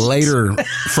to eat. Later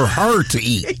for her to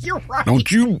eat. You're right. I'm going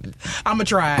to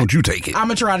try it. Don't you take it. I'm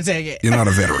going to try to take it. You're not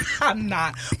a veteran. I'm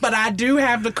not. But I do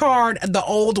have the card, the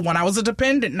old one. I was a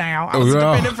dependent now. I was a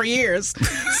dependent for years.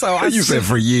 So you said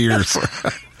for years.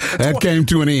 That came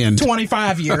to an end.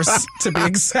 25 years, to be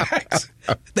exact.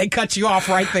 They cut you off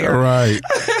right there. Right.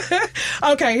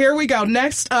 Okay, here we go.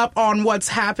 Next up on What's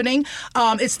Happening,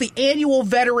 it's the annual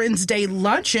Veterans Day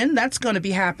Luncheon. That's going to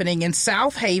be happening in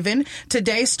South Haven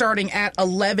today starting at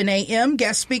 11 a.m.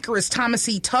 Guest speaker is Thomas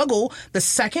E. Tuggle, the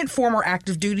second former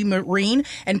active duty Marine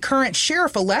and current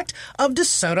sheriff-elect of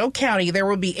DeSoto County. There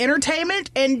will be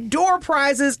entertainment and door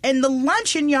prizes, and the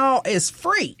luncheon, y'all, is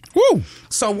free. Woo!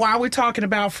 So while we're talking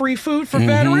about free food for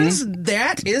veterans,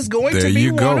 that is going to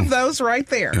be one of those right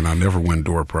there. And I never win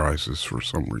door prizes for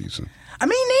some reason. I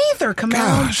mean, neither,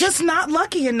 Kamel. Just not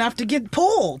lucky enough to get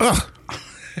pulled. You're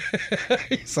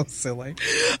so silly.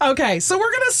 Okay, so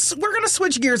we're gonna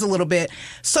switch gears a little bit.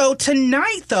 So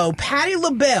tonight, though, Patti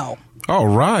LaBelle All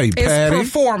right, Patty. is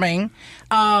performing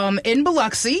in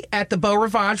Biloxi at the Beau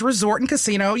Rivage Resort and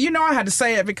Casino. You know I had to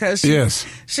say it because she's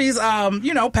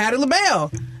Patti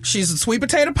LaBelle. She's a sweet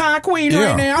potato pie queen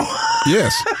right now.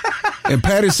 Yes. And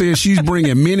Patty says she's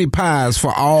bringing many pies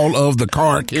for all of the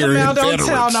card-carrying don't veterans.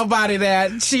 tell nobody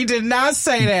that. She did not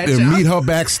say that. And meet her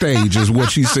backstage is what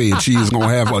she said. She is going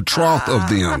to have a trough of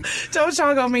them. Don't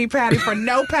y'all go meet Patty for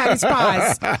no Patty's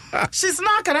pies. She's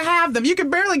not going to have them. You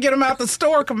can barely get them out the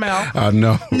store, Kamel. I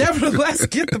know. Nevertheless,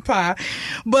 get the pie.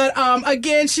 But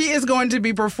again, she is going to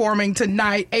be performing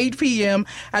tonight, 8 p.m.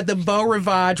 at the Beau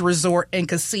Rivage Resort and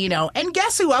Casino. And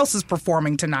guess who else is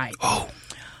performing tonight? Oh.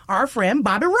 Our friend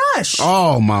Bobby Rush.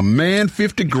 Oh, my man,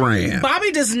 50 grand.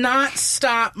 Bobby does not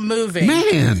stop moving.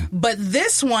 Man. But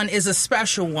this one is a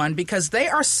special one because they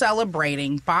are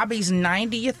celebrating Bobby's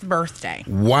 90th birthday.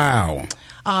 Wow.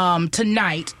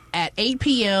 Tonight at 8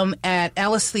 p.m. at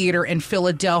Ellis Theater in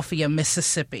Philadelphia,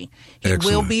 Mississippi. He Excellent.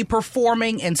 will be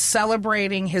performing and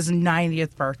celebrating his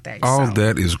 90th birthday. Oh, So,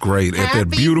 that is great. At that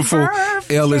happy beautiful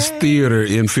birthday. Ellis Theater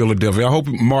in Philadelphia. I hope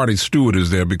Marty Stewart is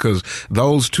there because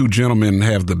those two gentlemen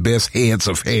have the best heads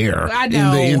of hair in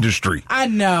the industry. I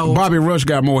know. Bobby Rush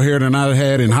got more hair than I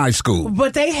had in high school.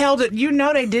 But they held it. You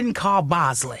know they didn't call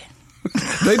Bosley.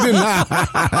 They did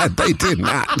not. They did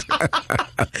not.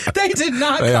 They did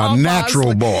not. They call are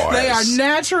natural Bosley. boys. They are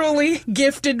naturally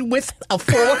gifted with a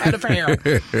full head of hair.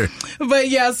 But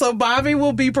yeah, so Bobby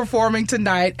will be performing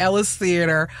tonight, Ellis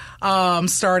Theater,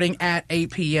 starting at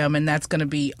 8 p.m. and that's going to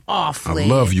be awfully. I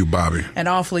love you, Bobby. An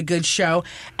awfully good show.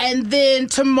 And then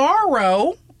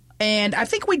tomorrow. And I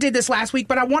think we did this last week,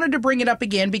 but I wanted to bring it up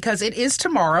again because it is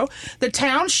tomorrow. The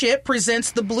Township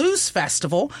presents the Blues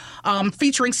Festival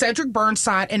featuring Cedric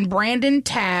Burnside and Brandon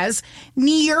Taz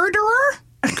Neerderer.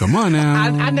 Come on now.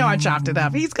 I know I chopped it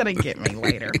up. He's going to get me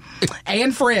later.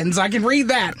 And friends. I can read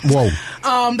that. Whoa.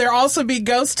 There'll also be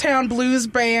Ghost Town Blues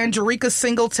Band, Jerika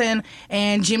Singleton,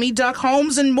 and Jimmy Duck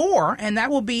Holmes and more. And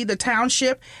that will be the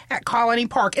Township at Colony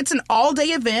Park. It's an all-day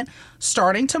event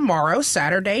starting tomorrow,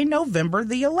 Saturday, November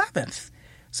the 11th.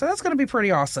 So that's going to be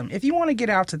pretty awesome. If you want to get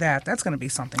out to that, that's going to be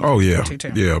something. Oh, to yeah. get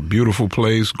to, too. Yeah, beautiful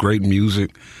place, great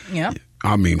music. Yeah.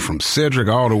 I mean, from Cedric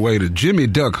all the way to Jimmy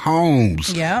Duck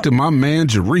Holmes to my man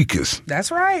Jerikas.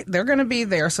 That's right. They're going to be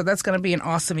there, so that's going to be an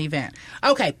awesome event.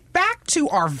 Okay, back to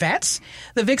our vets.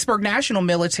 The Vicksburg National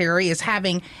Military is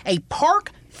having a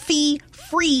park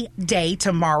fee-free day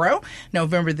tomorrow,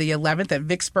 November the 11th at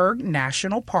Vicksburg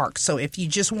National Park. So if you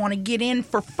just want to get in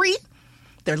for free,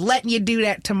 they're letting you do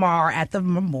that tomorrow at the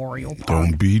Memorial Park.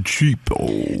 Don't be cheap.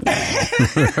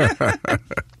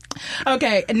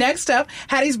 Okay, next up,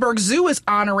 Hattiesburg Zoo is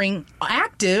honoring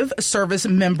active service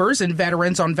members and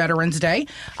veterans on Veterans Day.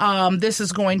 This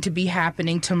is going to be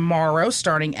happening tomorrow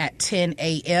starting at 10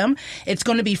 a.m. It's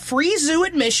going to be free zoo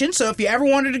admission, so if you ever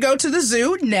wanted to go to the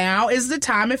zoo, now is the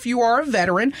time if you are a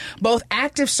veteran. Both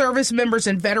active service members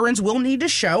and veterans will need to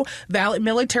show valid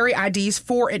military IDs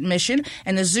for admission,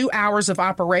 and the zoo hours of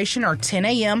operation are 10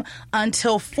 a.m.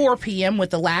 until 4 p.m. with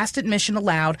the last admission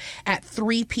allowed at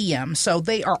 3 p.m. So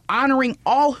they are honoring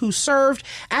all who served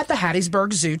at the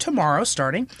Hattiesburg Zoo tomorrow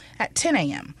starting at 10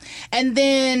 a.m. And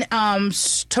then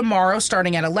tomorrow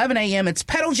starting at 11 a.m., it's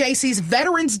Petal JC's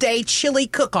Veterans Day Chili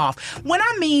Cook-Off. When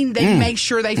I mean they make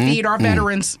sure they feed our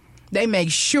veterans, they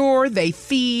make sure they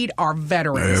feed our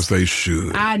veterans. As they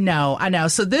should. I know.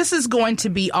 So this is going to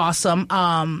be awesome.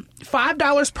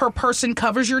 $5 per person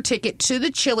covers your ticket to the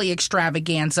chili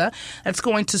extravaganza. That's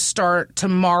going to start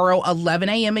tomorrow, 11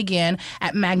 a.m. again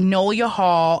at Magnolia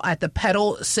Hall at the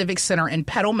Petal Civic Center in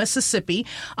Petal, Mississippi.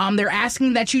 They're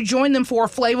asking that you join them for a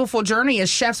flavorful journey as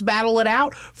chefs battle it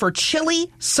out for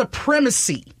chili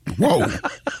supremacy. Whoa.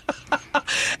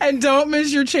 And don't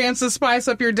miss your chance to spice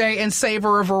up your day and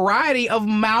savor a variety of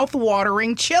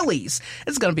mouth-watering chilies.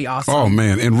 It's going to be awesome. Oh,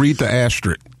 man. And read the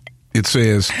asterisk. It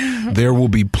says, there will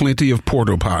be plenty of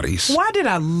porta potties. Why did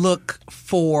I look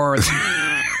for...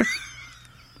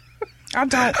 I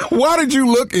don't... Why did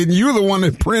you look and you're the one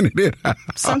that printed it?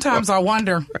 Sometimes I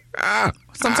wonder.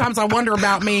 Sometimes I wonder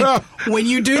about me when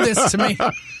you do this to me.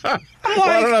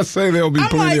 Why did I say there'll be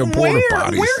plenty of porta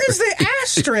potties? Where is the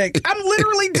asterisk? I'm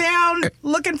literally down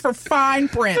looking for fine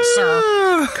print,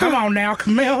 sir. Come on now,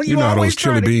 Camille. You know how those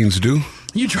chili beans do.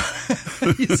 You're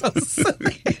so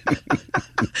silly.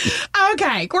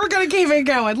 Okay, we're going to keep it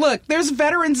going. Look, there's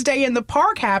Veterans Day in the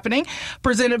Park happening,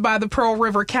 presented by the Pearl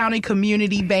River County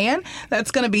Community Band.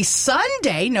 That's going to be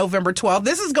Sunday, November 12th.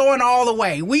 This is going all the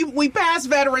way. We passed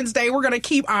Veterans Day. We're going to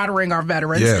keep honoring our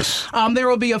veterans. Yes. There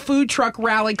will be a food truck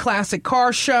rally classic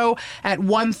car show at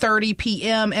 1:30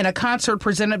 p.m. and a concert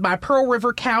presented by Pearl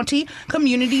River County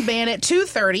Community Band at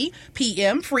 2:30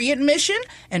 p.m. Free admission,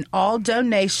 and all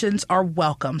donations are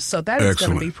welcome. So that is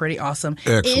going to be pretty awesome.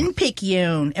 Excellent. In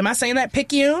Picayune. Am I saying that,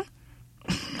 Picayune?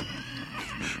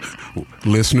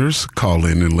 Listeners, call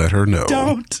in and let her know.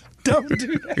 Don't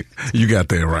do that. You got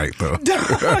that right, though.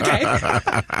 Okay.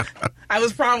 I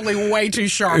was probably way too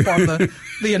sharp on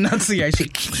the enunciation.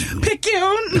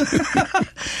 Picayune.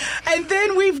 And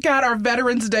then we've got our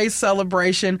Veterans Day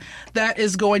celebration that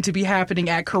is going to be happening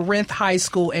at Corinth High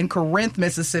School in Corinth,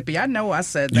 Mississippi. I know I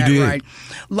said that right.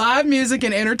 Live music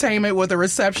and entertainment with a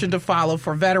reception to follow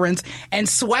for veterans and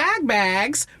swag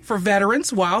bags for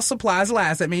veterans while supplies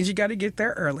last. That means you got to get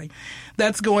there early.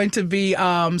 That's going to be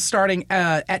starting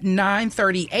at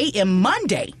 9:30 a.m.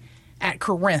 Monday at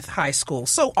Corinth High School.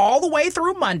 So all the way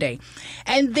through Monday.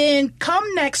 And then come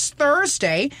next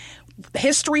Thursday,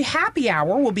 History Happy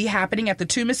Hour will be happening at the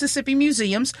two Mississippi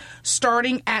Museums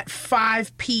starting at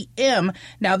 5 p.m.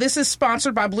 Now, this is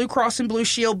sponsored by Blue Cross and Blue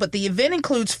Shield, but the event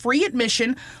includes free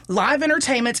admission, live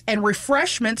entertainments, and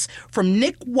refreshments from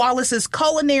Nick Wallace's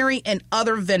culinary and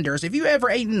other vendors. If you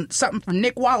ever eaten something from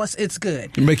Nick Wallace, it's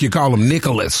good. It make you call him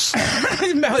Nicholas.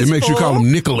 It makes you call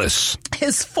him Nicholas.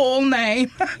 His full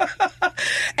name.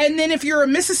 And then if you're a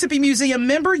Mississippi Museum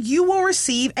member, you will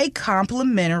receive a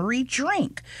complimentary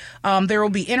drink. There will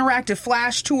be interactive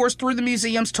flash tours through the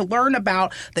museums to learn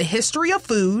about the history of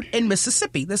food in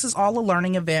Mississippi. This is all a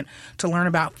learning event to learn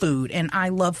about food. And I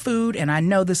love food, and I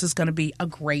know this is going to be a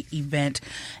great event.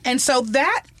 And so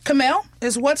that, Camille,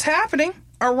 is what's happening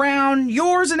around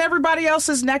yours and everybody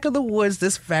else's neck of the woods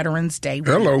this Veterans Day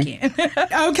weekend.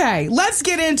 Hello. Okay, let's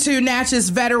get into Natchez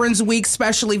Veterans Week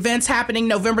special events happening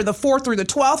November the 4th through the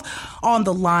 12th. On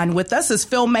the line with us is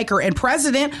filmmaker and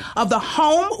president of the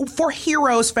Home for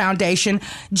Heroes Foundation,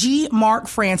 G. Mark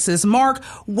Francis. Mark,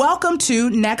 welcome to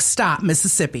Next Stop,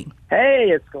 Mississippi.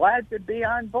 Hey, it's glad to be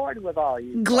on board with all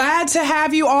you. Glad to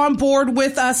have you on board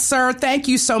with us, sir. Thank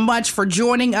you so much for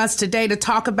joining us today to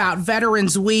talk about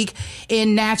Veterans Week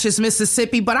in Natchez,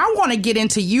 Mississippi. But I want to get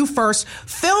into you first,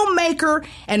 filmmaker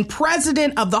and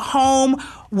president of the Home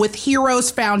with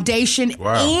Heroes Foundation.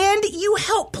 Wow. And you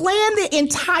helped plan the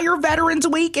entire Veterans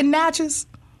Week in Natchez.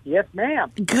 Yes,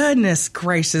 ma'am. Goodness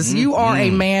gracious. You are a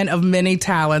man of many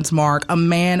talents, Mark, a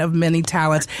man of many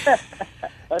talents.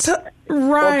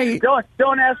 Right. Well,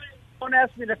 Don't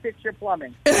ask me to fix your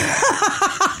plumbing.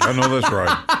 I know that's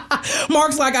right.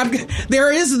 Mark's like,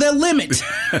 there is the limit to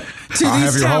these I'll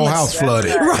have your whole house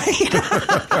flooded. Right.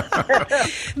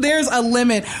 There's a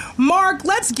limit. Mark,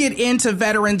 let's get into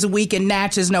Veterans Week in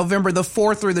Natchez, November the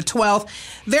 4th through the 12th.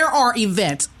 There are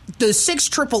events. The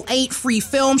 6888 free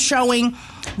film showing,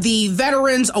 the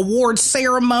Veterans Awards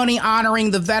ceremony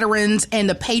honoring the veterans and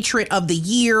the Patriot of the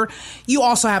Year. You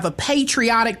also have a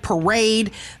patriotic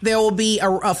parade. There will be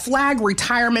a flag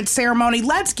retirement ceremony.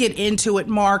 Let's get into it,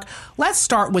 Mark. Let's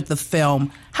start with the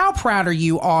film. How proud are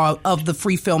you of the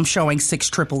free film showing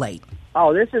 6888?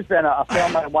 Oh, this has been a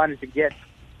film I wanted to get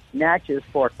Natchez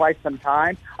for quite some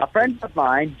time. A friend of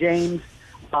mine, James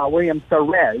William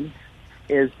Thorez,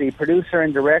 is the producer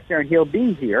and director, and he'll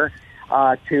be here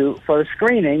for the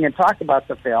screening and talk about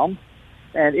the film.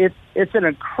 And it's an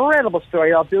incredible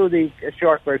story. I'll do the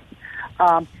short version.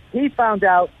 He found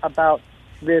out about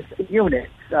this unit,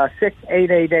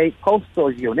 6888 Postal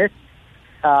Unit,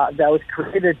 that was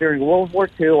created during World War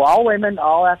II. All women,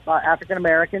 all African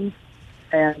Americans,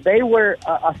 and they were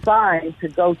assigned to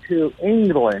go to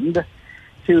England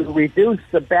to reduce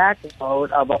the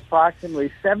backload of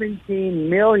approximately 17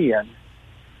 million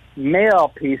mail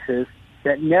pieces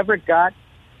that never got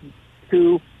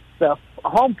to the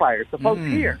home fires, the folks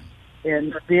here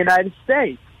in the United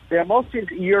States. They're mostly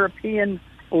European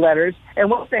letters, and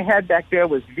what they had back there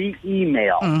was VE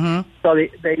mail. So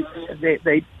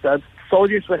the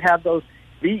soldiers would have those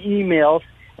VE mails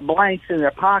blanks in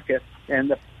their pockets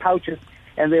and the pouches,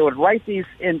 and they would write these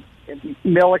in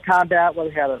middle of combat where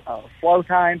they had a slow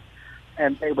time,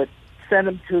 and they would send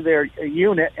them to their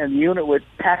unit, and the unit would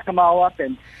pack them all up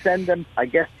and send them, I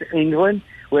guess, to England,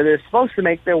 where they're supposed to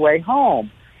make their way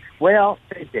home. Well,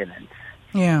 they didn't.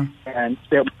 Yeah. And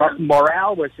their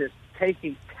morale was just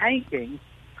tanking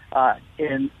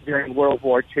during World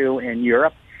War II in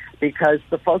Europe, because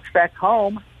the folks back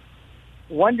home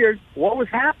wondered what was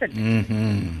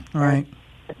happening. Right.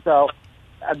 So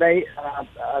they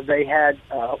had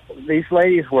these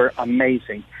ladies were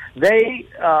amazing. They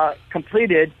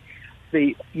completed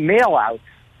the mail-outs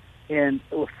in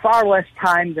far less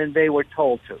time than they were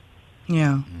told to.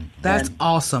 Yeah, that's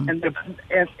awesome. And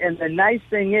the nice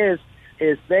thing is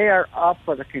they are up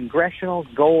for the Congressional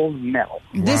Gold Medal.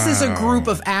 This is a group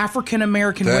of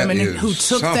African-American women who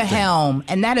took the helm,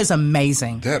 and that is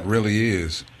amazing. That really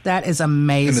is. That is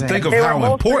amazing. And to think of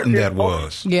how important that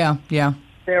was. Yeah.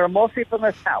 They were mostly from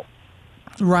the South.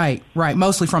 Right,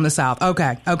 mostly from the South.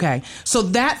 Okay. So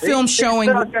that film showing...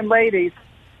 These Southern ladies,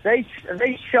 they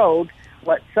showed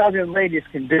what Southern ladies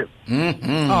can do.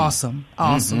 Awesome.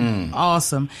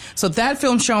 So that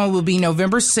film showing will be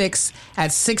November 6th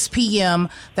at 6 p.m.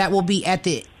 That will be at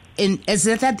the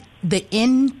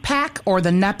NPAC or the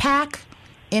NAPAC?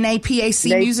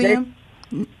 NAPAC Museum?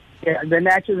 The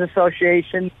Natchez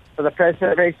Association for the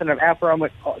Preservation of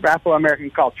Afro-American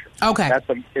Culture. Okay. That's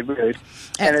what it really is.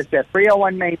 And it's at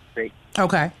 301 Main Street.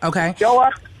 Okay. Show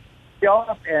up,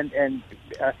 and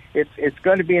it's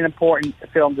going to be an important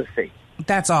film to see.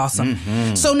 That's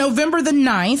awesome. So November the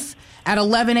 9th at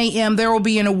 11 a.m., there will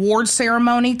be an award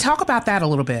ceremony. Talk about that a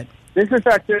little bit. This is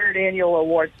our third annual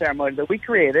award ceremony that we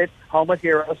created, Home of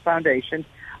Heroes Foundation,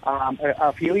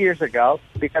 a few years ago,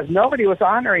 because nobody was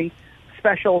honoring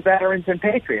special veterans and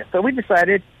patriots. So we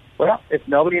decided, well, if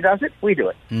nobody does it, we do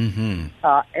it.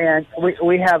 And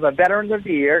we have a Veteran of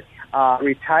the Year,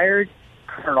 retired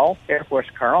Colonel, Air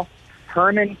Force Colonel,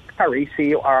 Herman Curry,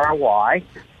 C-U-R-R-Y.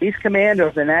 He's commander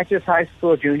of the Natchez High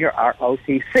School Junior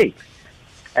ROTC.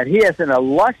 And he has an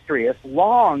illustrious,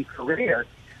 long career,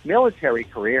 military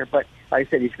career, but like I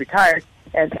said, he's retired,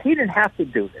 and he didn't have to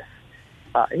do this.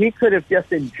 He could have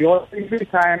just enjoyed his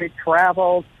retirement,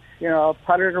 traveled,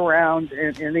 puttered around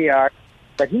in the yard,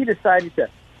 but he decided to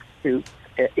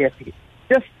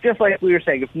just like we were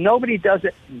saying, if nobody does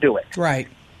it, do it. Right.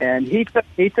 And he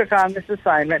took on this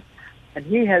assignment, and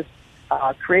he has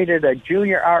created a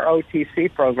junior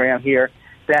ROTC program here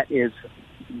that is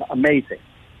amazing.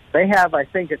 They have, I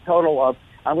think, a total of,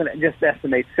 I'm going to just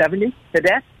estimate, 70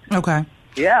 cadets. Okay.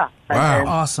 Yeah. Wow. And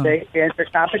awesome. They enter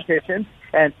competitions,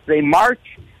 and they march.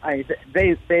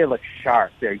 They look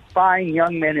sharp. They're fine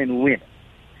young men and women.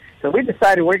 So we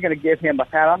decided we're going to give him a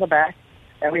pat on the back,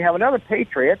 and we have another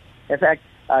patriot. In fact,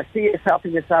 she is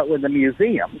helping us out with the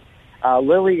museum,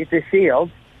 Lily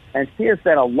DeShields, and she has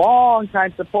been a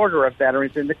long-time supporter of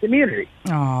veterans in the community.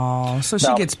 Oh, so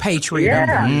she gets Patriot.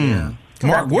 Yeah.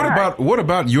 Mark, what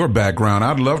about your background?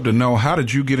 I'd love to know, how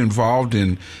did you get involved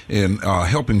in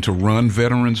helping to run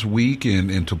Veterans Week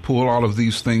and to pull all of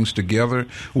these things together?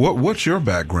 What's your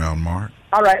background, Mark?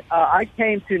 All right. I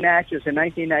came to Natchez in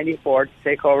 1994 to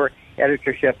take over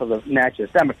editorship of the Natchez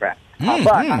Democrat. But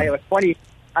I have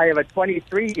a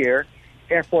 23-year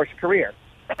Air Force career,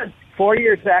 4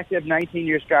 years active, 19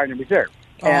 years Guard and Reserve.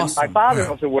 And Awesome. my father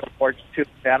was a World War II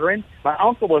veteran. My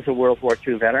uncle was a World War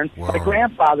II veteran. Wow. My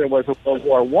grandfather was a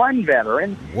World War I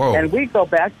veteran. Whoa. And we go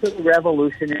back to the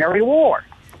Revolutionary War.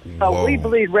 So Whoa. we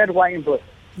bleed red, white, and blue.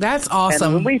 That's And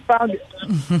awesome. when we founded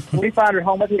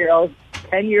Home of Heroes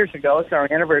 10 years ago, it's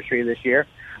our anniversary this year,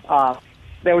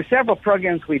 there were several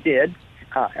programs we did,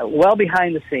 well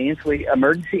behind the scenes.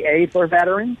 Emergency aid for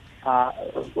veterans.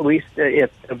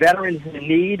 If a veteran's in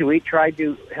need, we tried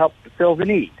to help fill the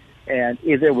need. And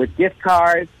either with gift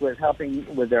cards, with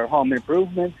helping with their home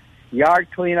improvements, yard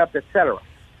cleanup, etc.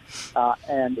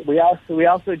 And we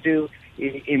also do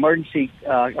emergency,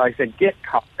 like I said, gift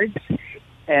cards.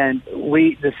 And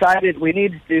we decided we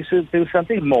needed to do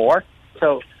something more,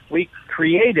 so we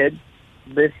created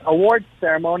this award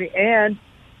ceremony. And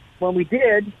when we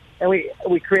did, and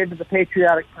we created the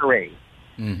Patriotic Parade,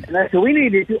 and that's what we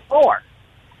needed to do more.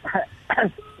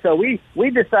 So we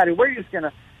decided we're just going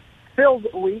to fill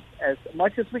the week as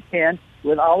much as we can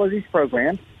with all of these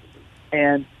programs,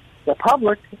 and the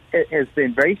public has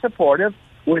been very supportive.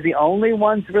 We're the only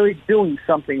ones really doing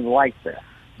something like this.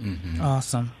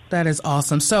 Awesome. That is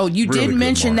awesome. So you Really did good,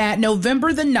 mention Mark. that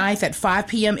November the 9th at 5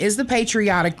 p.m. is the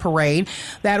Patriotic Parade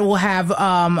that will have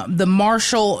the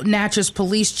Marshall Natchez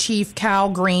Police Chief Cal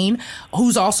Green,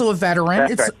 who's also a veteran.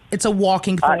 That's It's right. it's a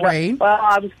walking parade. Well,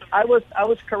 I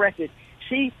was corrected.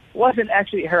 She wasn't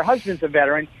actually. Her husband's a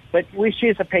veteran, but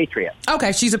she's a patriot.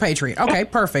 Okay, she's a patriot. Okay,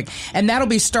 perfect. And that'll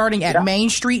be starting at Main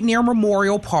Street near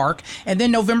Memorial Park. And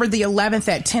then November the 11th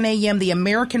at 10 a.m., the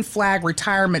American Flag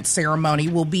Retirement Ceremony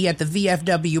will be at the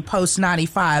VFW Post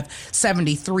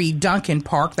 9573 Duncan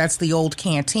Park. That's the old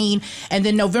canteen. And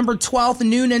then November 12th,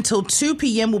 noon until 2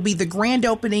 p.m. will be the grand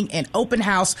opening and open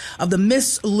house of the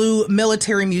Miss Lou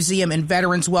Military Museum and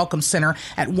Veterans Welcome Center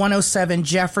at 107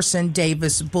 Jefferson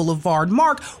Davis Boulevard.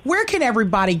 Mark, where can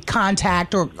everybody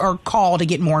contact or call to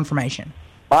get more information?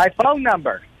 My phone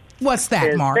number What's that,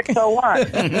 is Mark?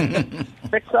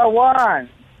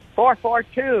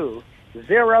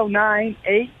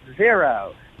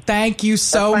 601-442-0980. Thank you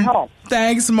so That's my home.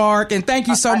 Thanks, Mark, and thank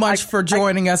you so much for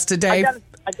joining us today.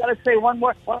 I gotta say one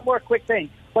more quick thing.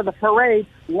 For the parade,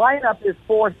 lineup is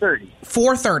 4:30.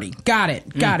 4:30. Got it.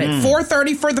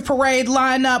 4:30 for the parade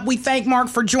lineup. We thank Mark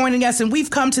for joining us, and we've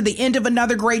come to the end of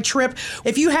another great trip.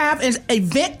 If you have an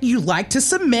event you'd like to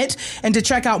submit and to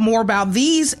check out more about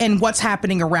these and what's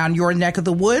happening around your neck of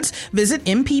the woods, visit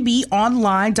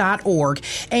mpbonline.org.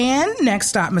 And Next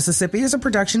Stop Mississippi is a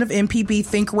production of MPB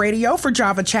Think Radio. For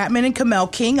Java Chapman and Kamel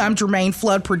King, I'm Jermaine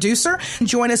Flood, producer.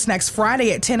 Join us next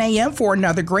Friday at 10 a.m. for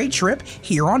another great trip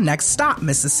here on Next Stop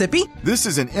Mississippi. This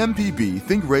is an MPB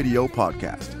Think Radio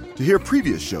podcast. To hear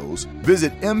previous shows,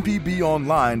 visit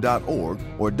mpbonline.org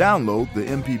or download the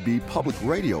MPB Public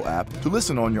Radio app to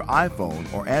listen on your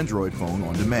iPhone or Android phone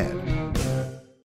on demand.